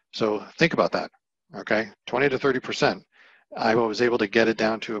 so think about that. Okay, 20 to 30%. I was able to get it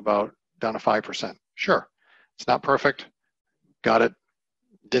down to 5%. Sure, it's not perfect. Got it.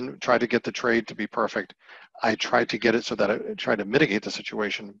 Didn't try to get the trade to be perfect. I tried to get it so that I tried to mitigate the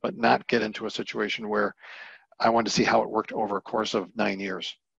situation, but not get into a situation where I wanted to see how it worked over a course of 9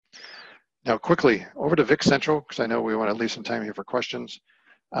 years. Now, quickly over to VIX Central, because I know we want to leave some time here for questions.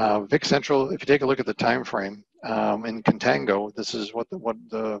 VIX Central, if you take a look at the time frame in contango, this is what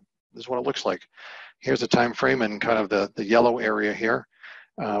the this is what it looks like. Here's the time frame and kind of the yellow area here.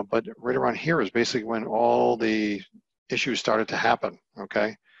 But right around here is basically when all the issues started to happen,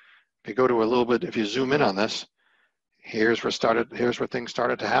 okay? If you go to a little bit, if you zoom in on this, here's where things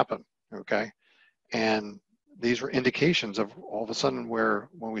started to happen, okay? And these were indications of all of a sudden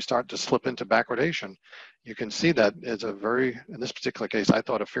when we start to slip into backwardation, you can see that it's a very, in this particular case, I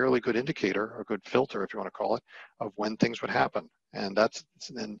thought a fairly good indicator, a good filter, if you want to call it, of when things would happen. And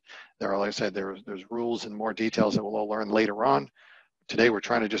there are, like I said, there's rules and more details that we'll all learn later on. Today, we're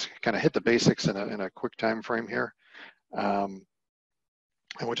trying to just kind of hit the basics in a quick time frame here. And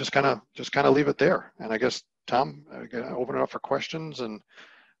we'll just kind of leave it there. And I guess, Tom, open it up for questions and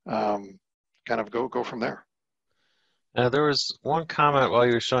kind of go from there. There was one comment while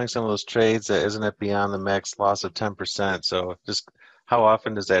you were showing some of those trades that isn't it beyond the max loss of 10%? So just how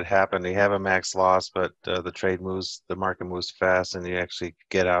often does that happen? You have a max loss, but the market moves fast, and you actually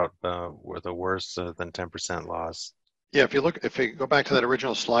get out with a worse than 10% loss. Yeah, if you go back to that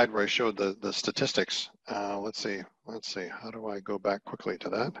original slide where I showed the statistics, let's see, how do I go back quickly to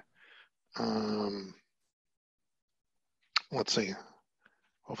that? Let's see,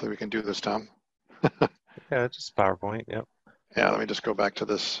 hopefully we can do this, Tom. Yeah, just PowerPoint, yep. Yeah, let me just go back to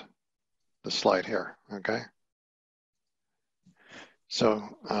this slide here, okay? So,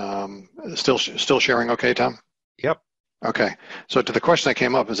 still sharing okay, Tom? Yep. Okay, so to the question that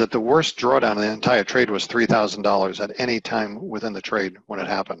came up is that the worst drawdown in the entire trade was $3,000 at any time within the trade when it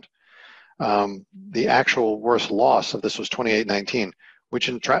happened. The actual worst loss of this was 28.19, which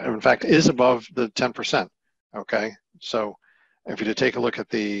in fact is above the 10%. Okay, so if you take a look at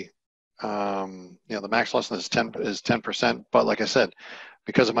the the max loss is 10%, but like I said,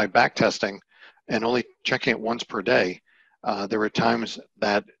 because of my back testing and only checking it once per day, there were times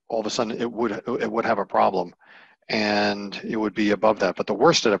that all of a sudden it would have a problem, and it would be above that. But the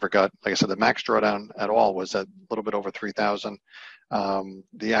worst it ever got, like I said, the max drawdown at all was at a little bit over 3,000.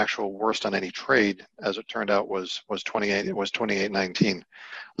 The actual worst on any trade, as it turned out, was 28. It was 28.19.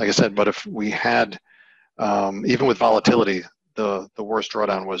 Like I said, but if we had even with volatility, the worst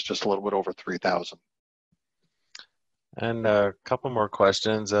drawdown was just a little bit over 3,000. And a couple more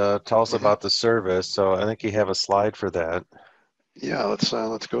questions. Tell us about the service. So I think you have a slide for that. Yeah,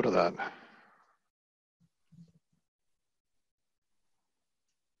 let's go to that.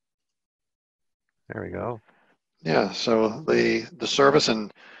 There we go. Yeah, so the service,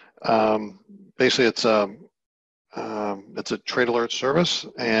 and basically it's a trade alert service,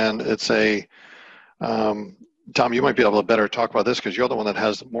 and it's a Tom, you might be able to better talk about this because you're the one that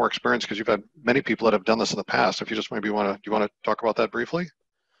has more experience because you've had many people that have done this in the past. If you just maybe do you want to talk about that briefly?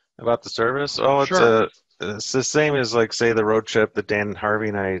 About the service? Oh, Sure. it's the same as like say the road trip that Dan Harvey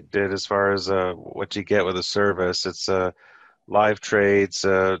and I did as far as what you get with a service. It's live trades.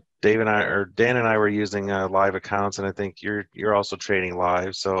 Dan and I were using live accounts, and I think you're also trading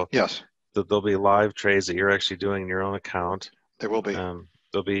live. So Yes, there'll be live trades that you're actually doing in your own account. there will be.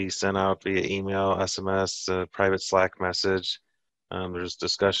 They'll be sent out via email, SMS, private Slack message. There's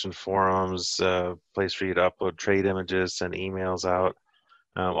discussion forums, place for you to upload trade images, send emails out,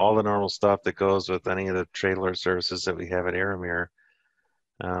 all the normal stuff that goes with any of the trade alert services that we have at Aramir.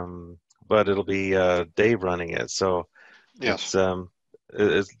 But it'll be Dave running it, so Yes.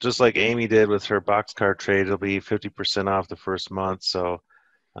 it's just like Amy did with her boxcar trade. It'll be 50% off the first month, so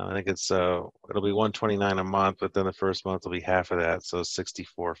I think it'll be $129 a month, but then the first month will be half of that, so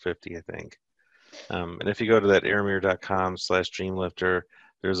 $64.50, I think. And if you go to that aramir.com/dreamlifter,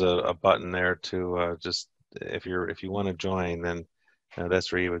 there's a button there to just if you want to join, then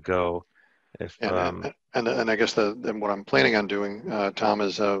that's where you would go. If and I guess what I'm planning on doing, Tom,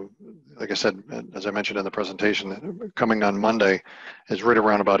 is like I said, as I mentioned in the presentation, coming on Monday is right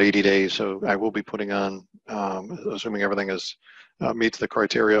around about 80 days. So I will be putting on, assuming everything meets the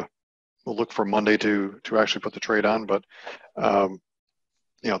criteria, we'll look for Monday to actually put the trade on. But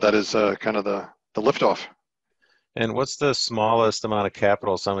that is kind of the liftoff. And what's the smallest amount of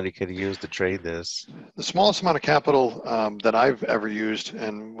capital somebody could use to trade this? The smallest amount of capital that I've ever used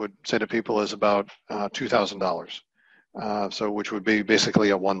and would say to people is about $2,000. So which would be basically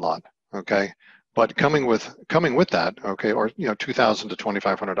a one lot, okay? But coming with that, okay, or $2,000 to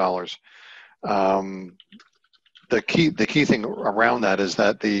 $2,500. The key thing around that is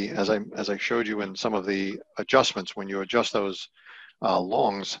that as I showed you in some of the adjustments, when you adjust those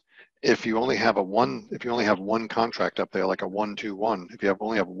longs, if you only have one contract up there, like a 1-2-1, if you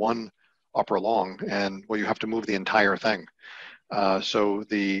only have one upper long, and you have to move the entire thing. So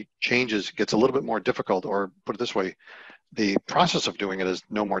the changes gets a little bit more difficult, or put it this way, the process of doing it is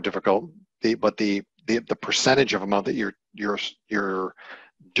no more difficult. But the percentage of amount that you're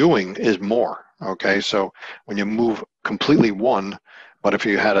doing is more. Okay, so when you move completely one, but if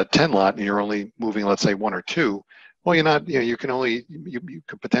you had a 10 lot and you're only moving, let's say, one or two, well, you're not, you can only, you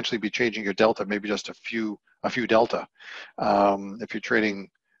could potentially be changing your delta, maybe just a few delta. If you're trading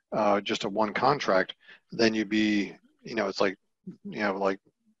just a one contract, then you'd be, it's like, like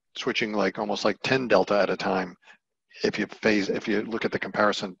switching like almost like 10 delta at a time if you look at the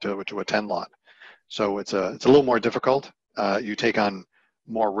comparison to a 10 lot. So it's a little more difficult. You take on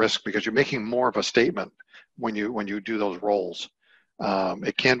more risk because you're making more of a statement when you do those rolls.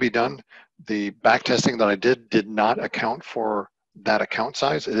 It can be done. The back testing that I did not account for that account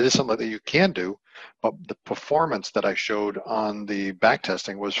size. It is something that you can do, but the performance that I showed on the back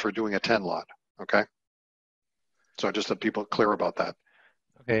testing was for doing a 10 lot. Okay, so just that people are clear about that.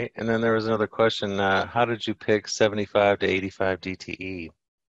 Okay, and then there was another question. How did you pick 75 to 85 DTE?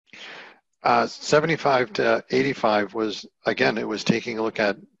 75 to 85 was, again, it was taking a look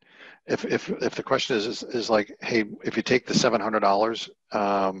at, if the question is like, hey, if you take the $700,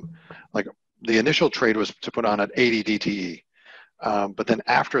 like the initial trade was to put on at 80 DTE, but then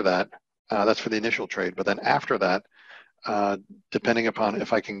after that, that's for the initial trade. But then after that, depending upon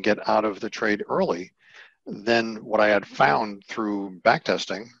if I can get out of the trade early, then what I had found through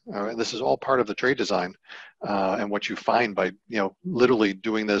backtesting, and this is all part of the trade design, and what you find by literally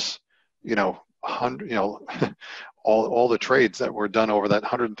doing this, 100, all the trades that were done over that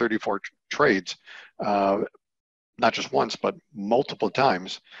 134 trades, not just once but multiple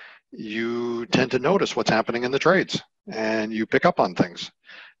times, you tend to notice what's happening in the trades, and you pick up on things,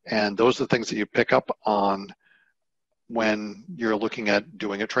 and those are the things that you pick up on when you're looking at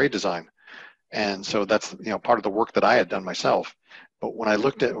doing a trade design. And so that's part of the work that I had done myself. But when I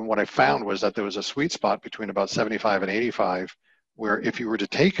looked at, what I found was that there was a sweet spot between about 75 and 85, where if you were to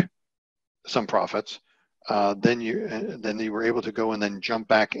take some profits, then you were able to go and then jump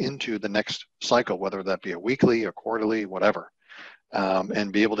back into the next cycle, whether that be a weekly, a quarterly, whatever,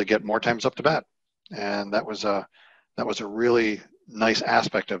 and be able to get more times up to bat. And that was a really nice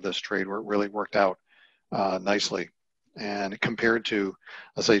aspect of this trade where it really worked out nicely. And compared to,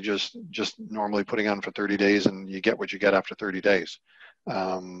 let's say, just normally putting on for 30 days and you get what you get after 30 days.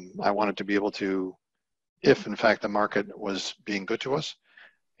 I wanted to be able to, if in fact the market was being good to us,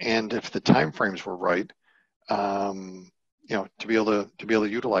 and if the time frames were right, to be able to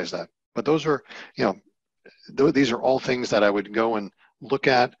utilize that. But those are, these are all things that I would go and look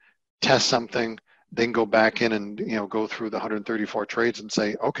at, test something, then go back in and go through the 134 trades and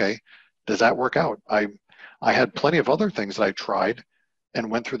say, okay, does that work out? I had plenty of other things that I tried and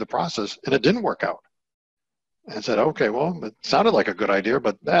went through the process and it didn't work out. And said, okay, well, it sounded like a good idea,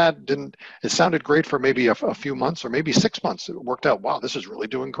 but that didn't, it sounded great for maybe a few months or maybe 6 months. It worked out. Wow, this is really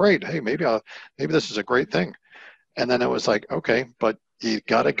doing great. Hey, maybe this is a great thing. And then it was like, okay, but you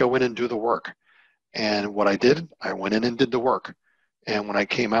got to go in and do the work. And what I did, I went in and did the work. And when I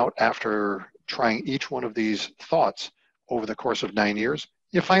came out after trying each one of these thoughts over the course of 9 years,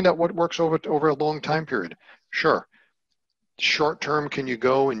 you find out what works over a long time period. Sure. Short term, can you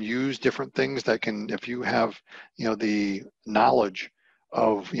go and use different things that can, if you have, the knowledge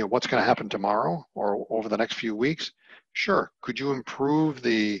of, what's going to happen tomorrow or over the next few weeks? Sure. Could you improve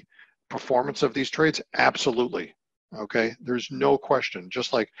the performance of these trades? Absolutely. Okay. There's no question.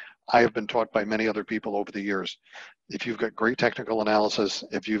 Just like I have been taught by many other people over the years, if you've got great technical analysis,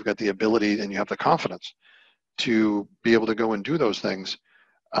 if you've got the ability and you have the confidence to be able to go and do those things,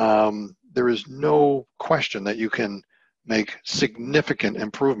 there is no question that you can make significant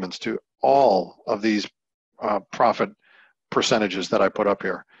improvements to all of these profit percentages that I put up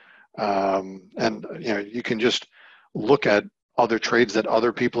here. And you can just look at other trades that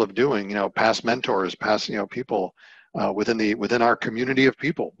other people are doing. Past mentors, past people within our community of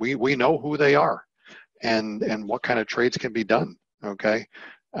people. We know who they are, and what kind of trades can be done. Okay,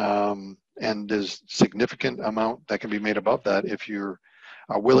 and there's significant amount that can be made above that if you're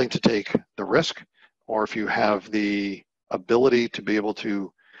willing to take the risk, or if you have the ability to be able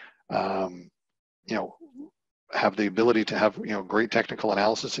to, have the ability to have, great technical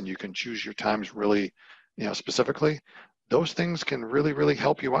analysis, and you can choose your times really, specifically. Those things can really, really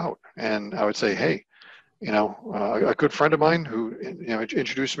help you out. And I would say, hey, a good friend of mine who,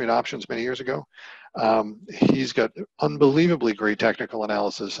 introduced me to options many years ago, he's got unbelievably great technical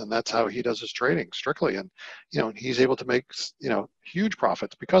analysis, and that's how he does his trading strictly. And, he's able to make, huge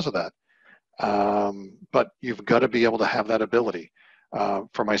profits because of that. But you've got to be able to have that ability.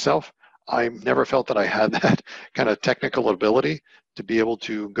 For myself, I never felt that I had that kind of technical ability to be able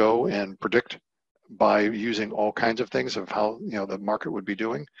to go and predict by using all kinds of things of how the market would be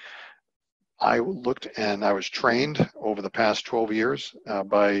doing. I looked and I was trained over the past 12 years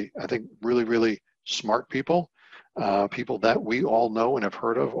by, I think, really, really smart people, people that we all know and have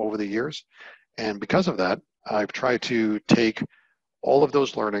heard of over the years. And because of that, I've tried to take all of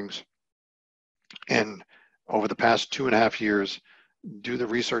those learnings and over the past 2.5 years, do the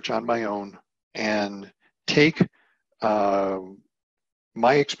research on my own and take uh,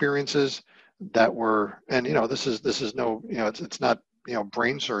 my experiences that were, and this is no, it's not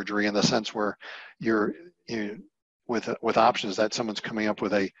brain surgery in the sense where you're you with options that someone's coming up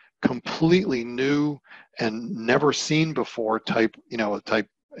with a completely new and never seen before type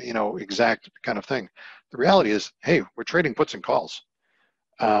exact kind of thing. The reality is, hey, we're trading puts and calls.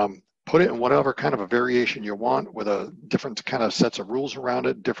 Put it in whatever kind of a variation you want with a different kind of sets of rules around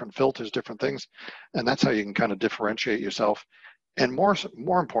it, different filters, different things, and that's how you can kind of differentiate yourself. And more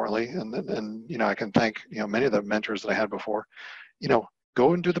importantly, and I can thank many of the mentors that I had before.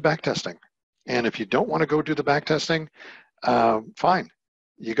 Go and do the back testing. And if you don't want to go do the back testing, fine.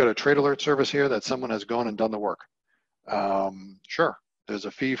 You got a trade alert service here that someone has gone and done the work. Sure, there's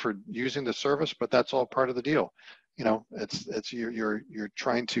a fee for using the service, but that's all part of the deal. It's you're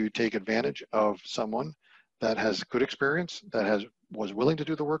trying to take advantage of someone that has good experience, that was willing to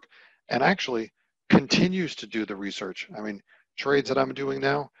do the work, and actually continues to do the research. I mean, trades that I'm doing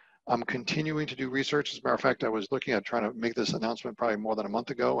now, I'm continuing to do research. As a matter of fact, I was looking at trying to make this announcement probably more than a month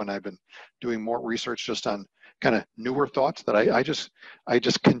ago, and I've been doing more research just on kind of newer thoughts that I just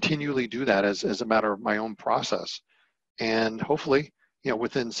continually do that as a matter of my own process. And hopefully,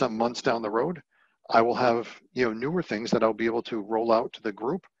 within some months down the road, I will have newer things that I'll be able to roll out to the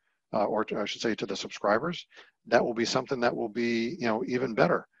group, I should say to the subscribers. That will be something that will be even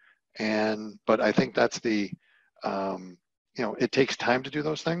better. But I think that's it takes time to do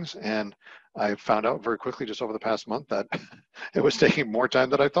those things, and I found out very quickly just over the past month that it was taking more time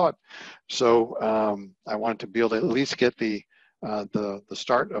than I thought. So I wanted to be able to at least get the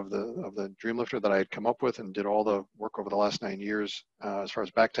start of the Dreamlifter that I had come up with and did all the work over the last 9 years as far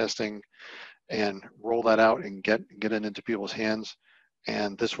as back testing, and roll that out and get it into people's hands.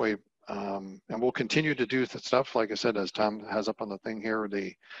 And this way, and we'll continue to do stuff, like I said, as Tom has up on the thing here,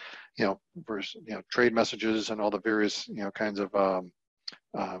 the trade messages and all the various kinds of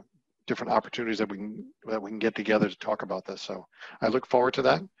different opportunities that we can get together to talk about this. So I look forward to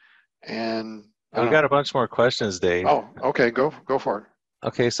that. And We got a bunch more questions, Dave. Oh, okay, go for it.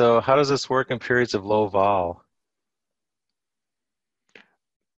 Okay, so how does this work in periods of low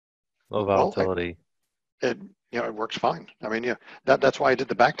volatility? Well, it works fine. I mean, that's why I did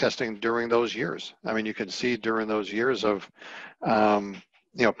the back testing during those years. I mean, you can see during those years of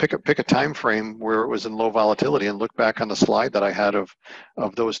pick a time frame where it was in low volatility and look back on the slide that I had of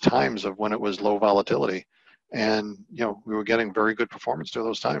those times of when it was low volatility, and we were getting very good performance during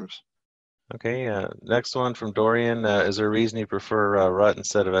those times. Okay, next one from Dorian. Is there a reason you prefer RUT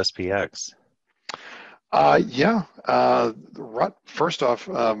instead of SPX? Yeah, RUT, first off,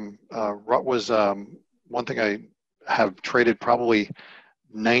 RUT was one thing I have traded probably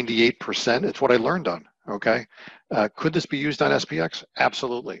 98%. It's what I learned on, okay? Could this be used on SPX?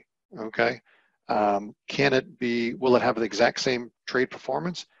 Absolutely, okay? Will it have the exact same trade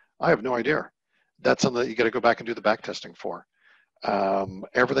performance? I have no idea. That's something that you got to go back and do the back testing for.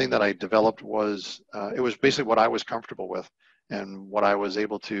 Everything that I developed it was basically what I was comfortable with and what I was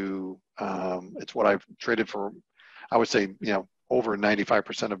able to, it's what I've traded for, I would say, over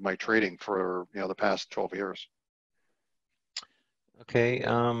 95% of my trading for, the past 12 years. Okay,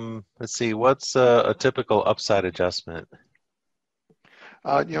 let's see, what's a typical upside adjustment?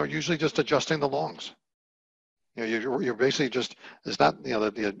 Usually just adjusting the longs. You're basically just, it's not,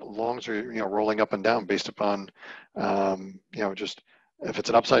 the longs are, rolling up and down based upon, just, if it's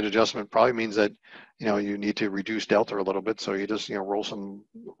an upside adjustment, probably means that, you need to reduce delta a little bit. So you just, roll some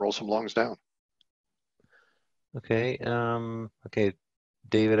longs down. Okay, okay.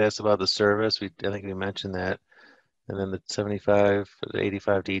 David asked about the service. I think we mentioned that. And then the 75,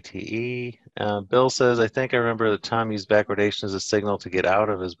 85 DTE. Bill says, I think I remember that Tom used backwardation as a signal to get out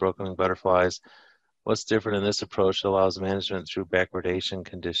of his broken wing butterflies. What's different in this approach that allows management through backwardation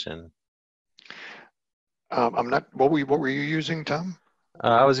condition? I'm not, what were you using, Tom?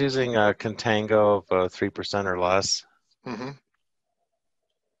 I was using a contango of 3% or less. Mm-hmm.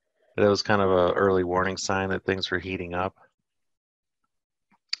 That was kind of an early warning sign that things were heating up.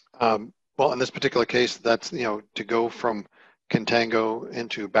 Well, in this particular case, that's, to go from contango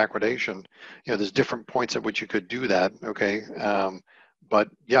into backwardation, there's different points at which you could do that, okay? But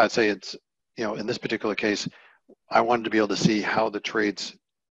yeah, I'd say it's, in this particular case, I wanted to be able to see how the trades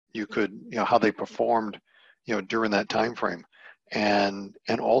how they performed, during that time frame, and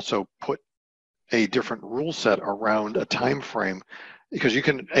also put a different rule set around a time frame, because you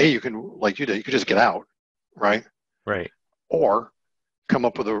can like you did, you could just get out, right? Right. Or come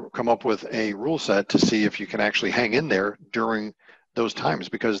up with a rule set to see if you can actually hang in there during those times,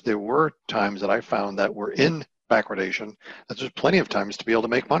 because there were times that I found that were in backwardation that there's plenty of times to be able to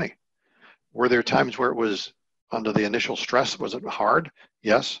make money. Were there times where it was under the initial stress? Was it hard?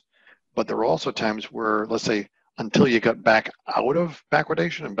 Yes. But there were also times where, let's say, until you got back out of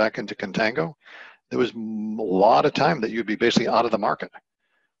backwardation and back into contango, there was a lot of time that you'd be basically out of the market.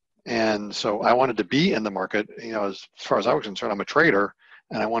 And so I wanted to be in the market, as far as I was concerned. I'm a trader,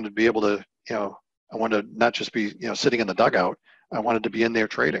 and I wanted to be able to, I wanted to not just be, sitting in the dugout. I wanted to be in there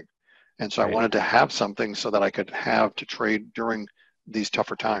trading. And so I Right. wanted to have something so that I could have to trade during these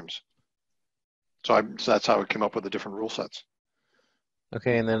tougher times. So that's how I came up with the different rule sets.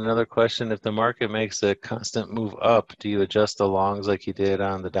 Okay, and then another question, if the market makes a constant move up, do you adjust the longs like you did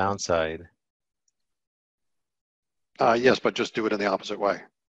on the downside? Yes, but just do it in the opposite way.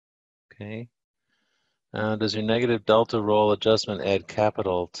 Okay. Does your negative delta roll adjustment add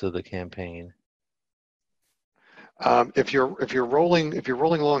capital to the campaign? If you're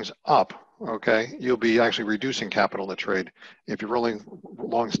rolling longs up, okay, you'll be actually reducing capital in the trade. If you're rolling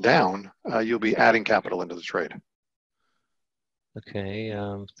longs down, you'll be adding capital into the trade. Okay.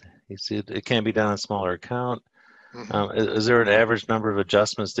 You see, it can be done on a smaller account. Hmm. Is there an average number of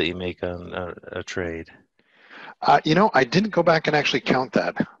adjustments that you make on a trade? I didn't go back and actually count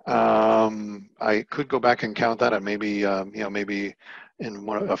that. I could go back and count that, and maybe in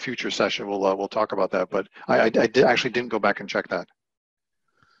a future session we'll talk about that. But actually didn't go back and check that.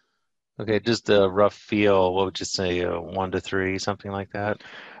 Okay, just a rough feel. What would you say, 1 to 3, something like that?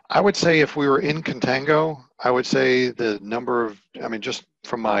 I would say if we were in contango, I would say the number of, I mean, just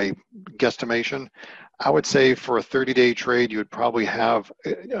from my guesstimation, I would say for a 30-day trade, you would probably have,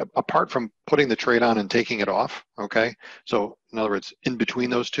 apart from putting the trade on and taking it off, okay? So in other words, in between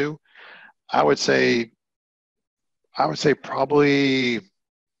those two, I would say, I would say probably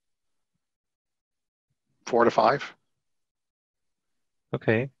 4 to 5.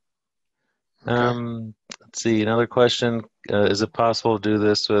 Okay. Okay. Let's see, another question. Is it possible to do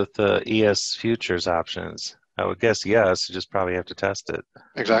this with ES futures options? I would guess yes, you just probably have to test it.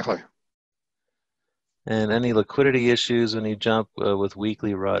 Exactly. And any liquidity issues when you jump with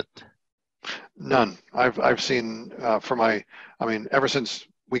weekly rut? None. I've seen I mean, ever since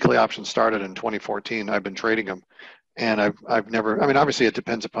weekly options started in 2014, I've been trading them, and I've never. I mean, obviously, it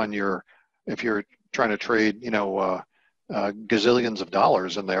depends upon if you're trying to trade, gazillions of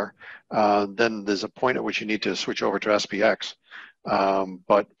dollars in there, then there's a point at which you need to switch over to SPX.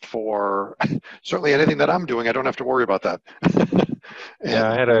 But for certainly anything that I'm doing, I don't have to worry about that. Yeah,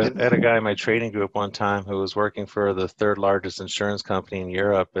 I and had a I and had a guy in my trading group one time who was working for the third largest insurance company in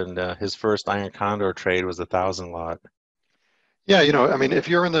Europe, and his first iron condor trade was 1,000 lot. Yeah, I mean, if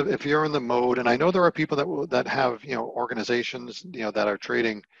you're in the mode, and I know there are people that have, organizations, that are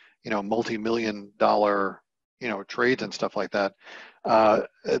trading, multi-million dollar, trades and stuff like that.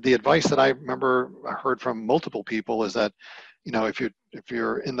 The advice that I remember I heard from multiple people is that, if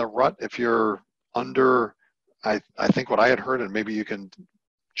you're in the rut, if you're under, I think what I had heard, and maybe you can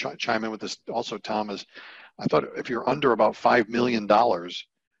chime in with this also, Tom, is I thought if you're under about $5 million, the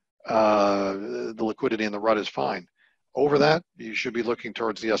liquidity in the rut is fine. Over that, you should be looking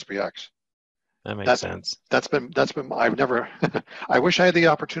towards the SPX. That makes That's sense. that's been I've never. I wish I had the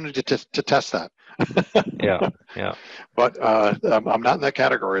opportunity to test that, Yeah, yeah. but I'm not in that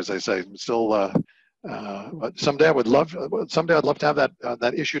category, as they say. I'm still. But someday I would love. Someday I'd love to have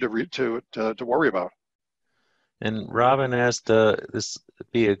that issue to worry about. And Robin asked, this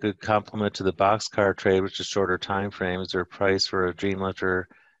be a good complement to the boxcar trade, which is shorter time frame. Is there a price for a Dreamlifter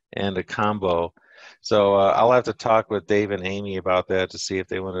and a combo? So I'll have to talk with Dave and Amy about that to see if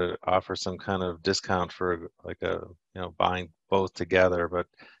they want to offer some kind of discount for like buying both together. But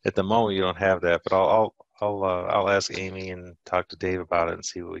at the moment, you don't have that. But I'll ask Amy and talk to Dave about it and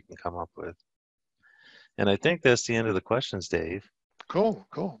see what we can come up with. And I think that's the end of the questions, Dave. Cool,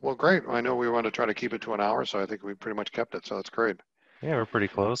 cool. Well, great. I know we want to try to keep it to an hour, so I think we pretty much kept it. So that's great. Yeah, we're pretty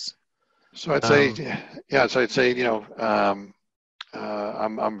close. So I'd say, Um, yeah. So I'd say,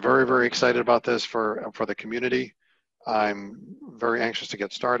 I'm very, very excited about this for the community. I'm very anxious to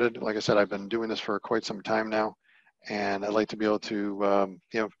get started. Like I said, I've been doing this for quite some time now, and I'd like to be able to,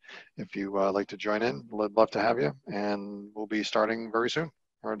 if you like to join in, I'd love to have you. And we'll be starting very soon,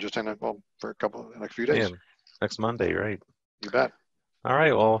 or just in a few yeah, days. next Monday, right? You bet. All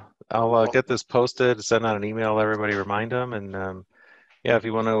right. Well, I'll Well, get this posted, send out an email to everybody, remind them, and Yeah, if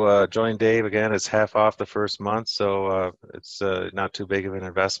you want to join Dave, again, it's half off the first month, so it's not too big of an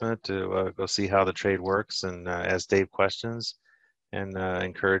investment to go see how the trade works and ask Dave questions, and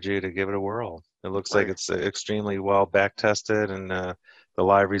encourage you to give it a whirl. It looks like Right. it's extremely well back tested, and the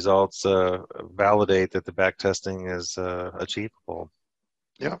live results validate that the back testing is achievable.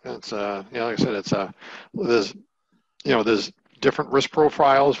 Yeah, it's like I said, it's there's there's different risk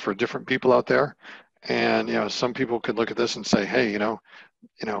profiles for different people out there, and some people could look at this and say, hey,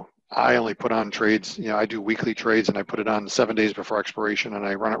 I only put on trades, I do weekly trades and I put it on 7 days before expiration and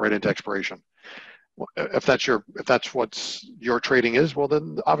I run it right into expiration. Well, if that's what your trading is, well,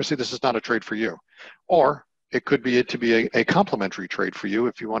 then obviously this is not a trade for you. Or it could be a complementary trade for you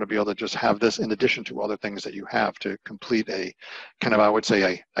if you want to be able to just have this in addition to other things that you have to complete a kind of, I would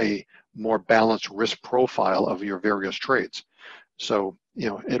say, a more balanced risk profile of your various trades. So,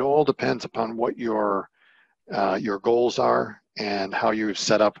 it all depends upon what your goals are and how you've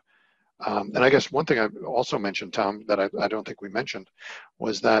set up. And I guess one thing I also mentioned, Tom, that I don't think we mentioned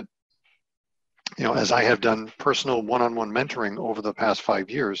was that, as I have done personal one-on-one mentoring over the past 5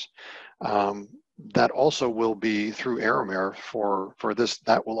 years, that also will be through Aramir for this.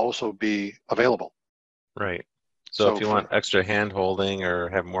 That will also be available. Right. So if So you want extra hand holding or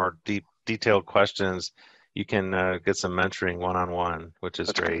have more detailed questions, you can get some mentoring one-on-one, which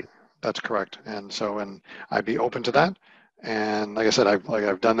is great. that's correct. And I'd be open to that. And like I said,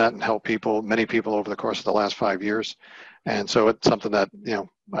 I've done that and helped many people over the course of the last 5 years. And so it's something that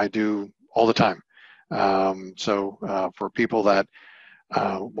I do all the time. For people that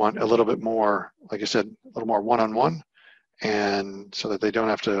want a little bit more, like I said, a little more one-on-one, and so that they don't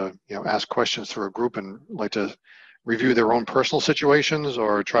have to ask questions through a group and like to review their own personal situations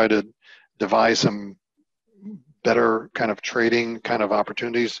or try to devise some better kind of trading kind of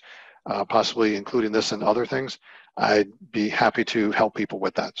opportunities, possibly including this and other things, I'd be happy to help people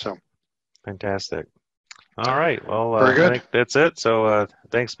with that. So Fantastic. All right. Well, very I good. think that's it. So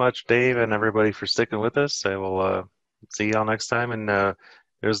thanks much, Dave, and everybody for sticking with us. I will see y'all next time. And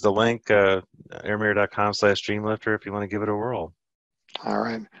there's the link, airmirror.com/Dreamlifter if you want to give it a whirl. All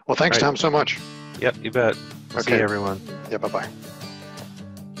right. Well, thanks, All right. Tom, so much. Yep, you bet. We'll see you, Okay. everyone. Yeah, bye-bye.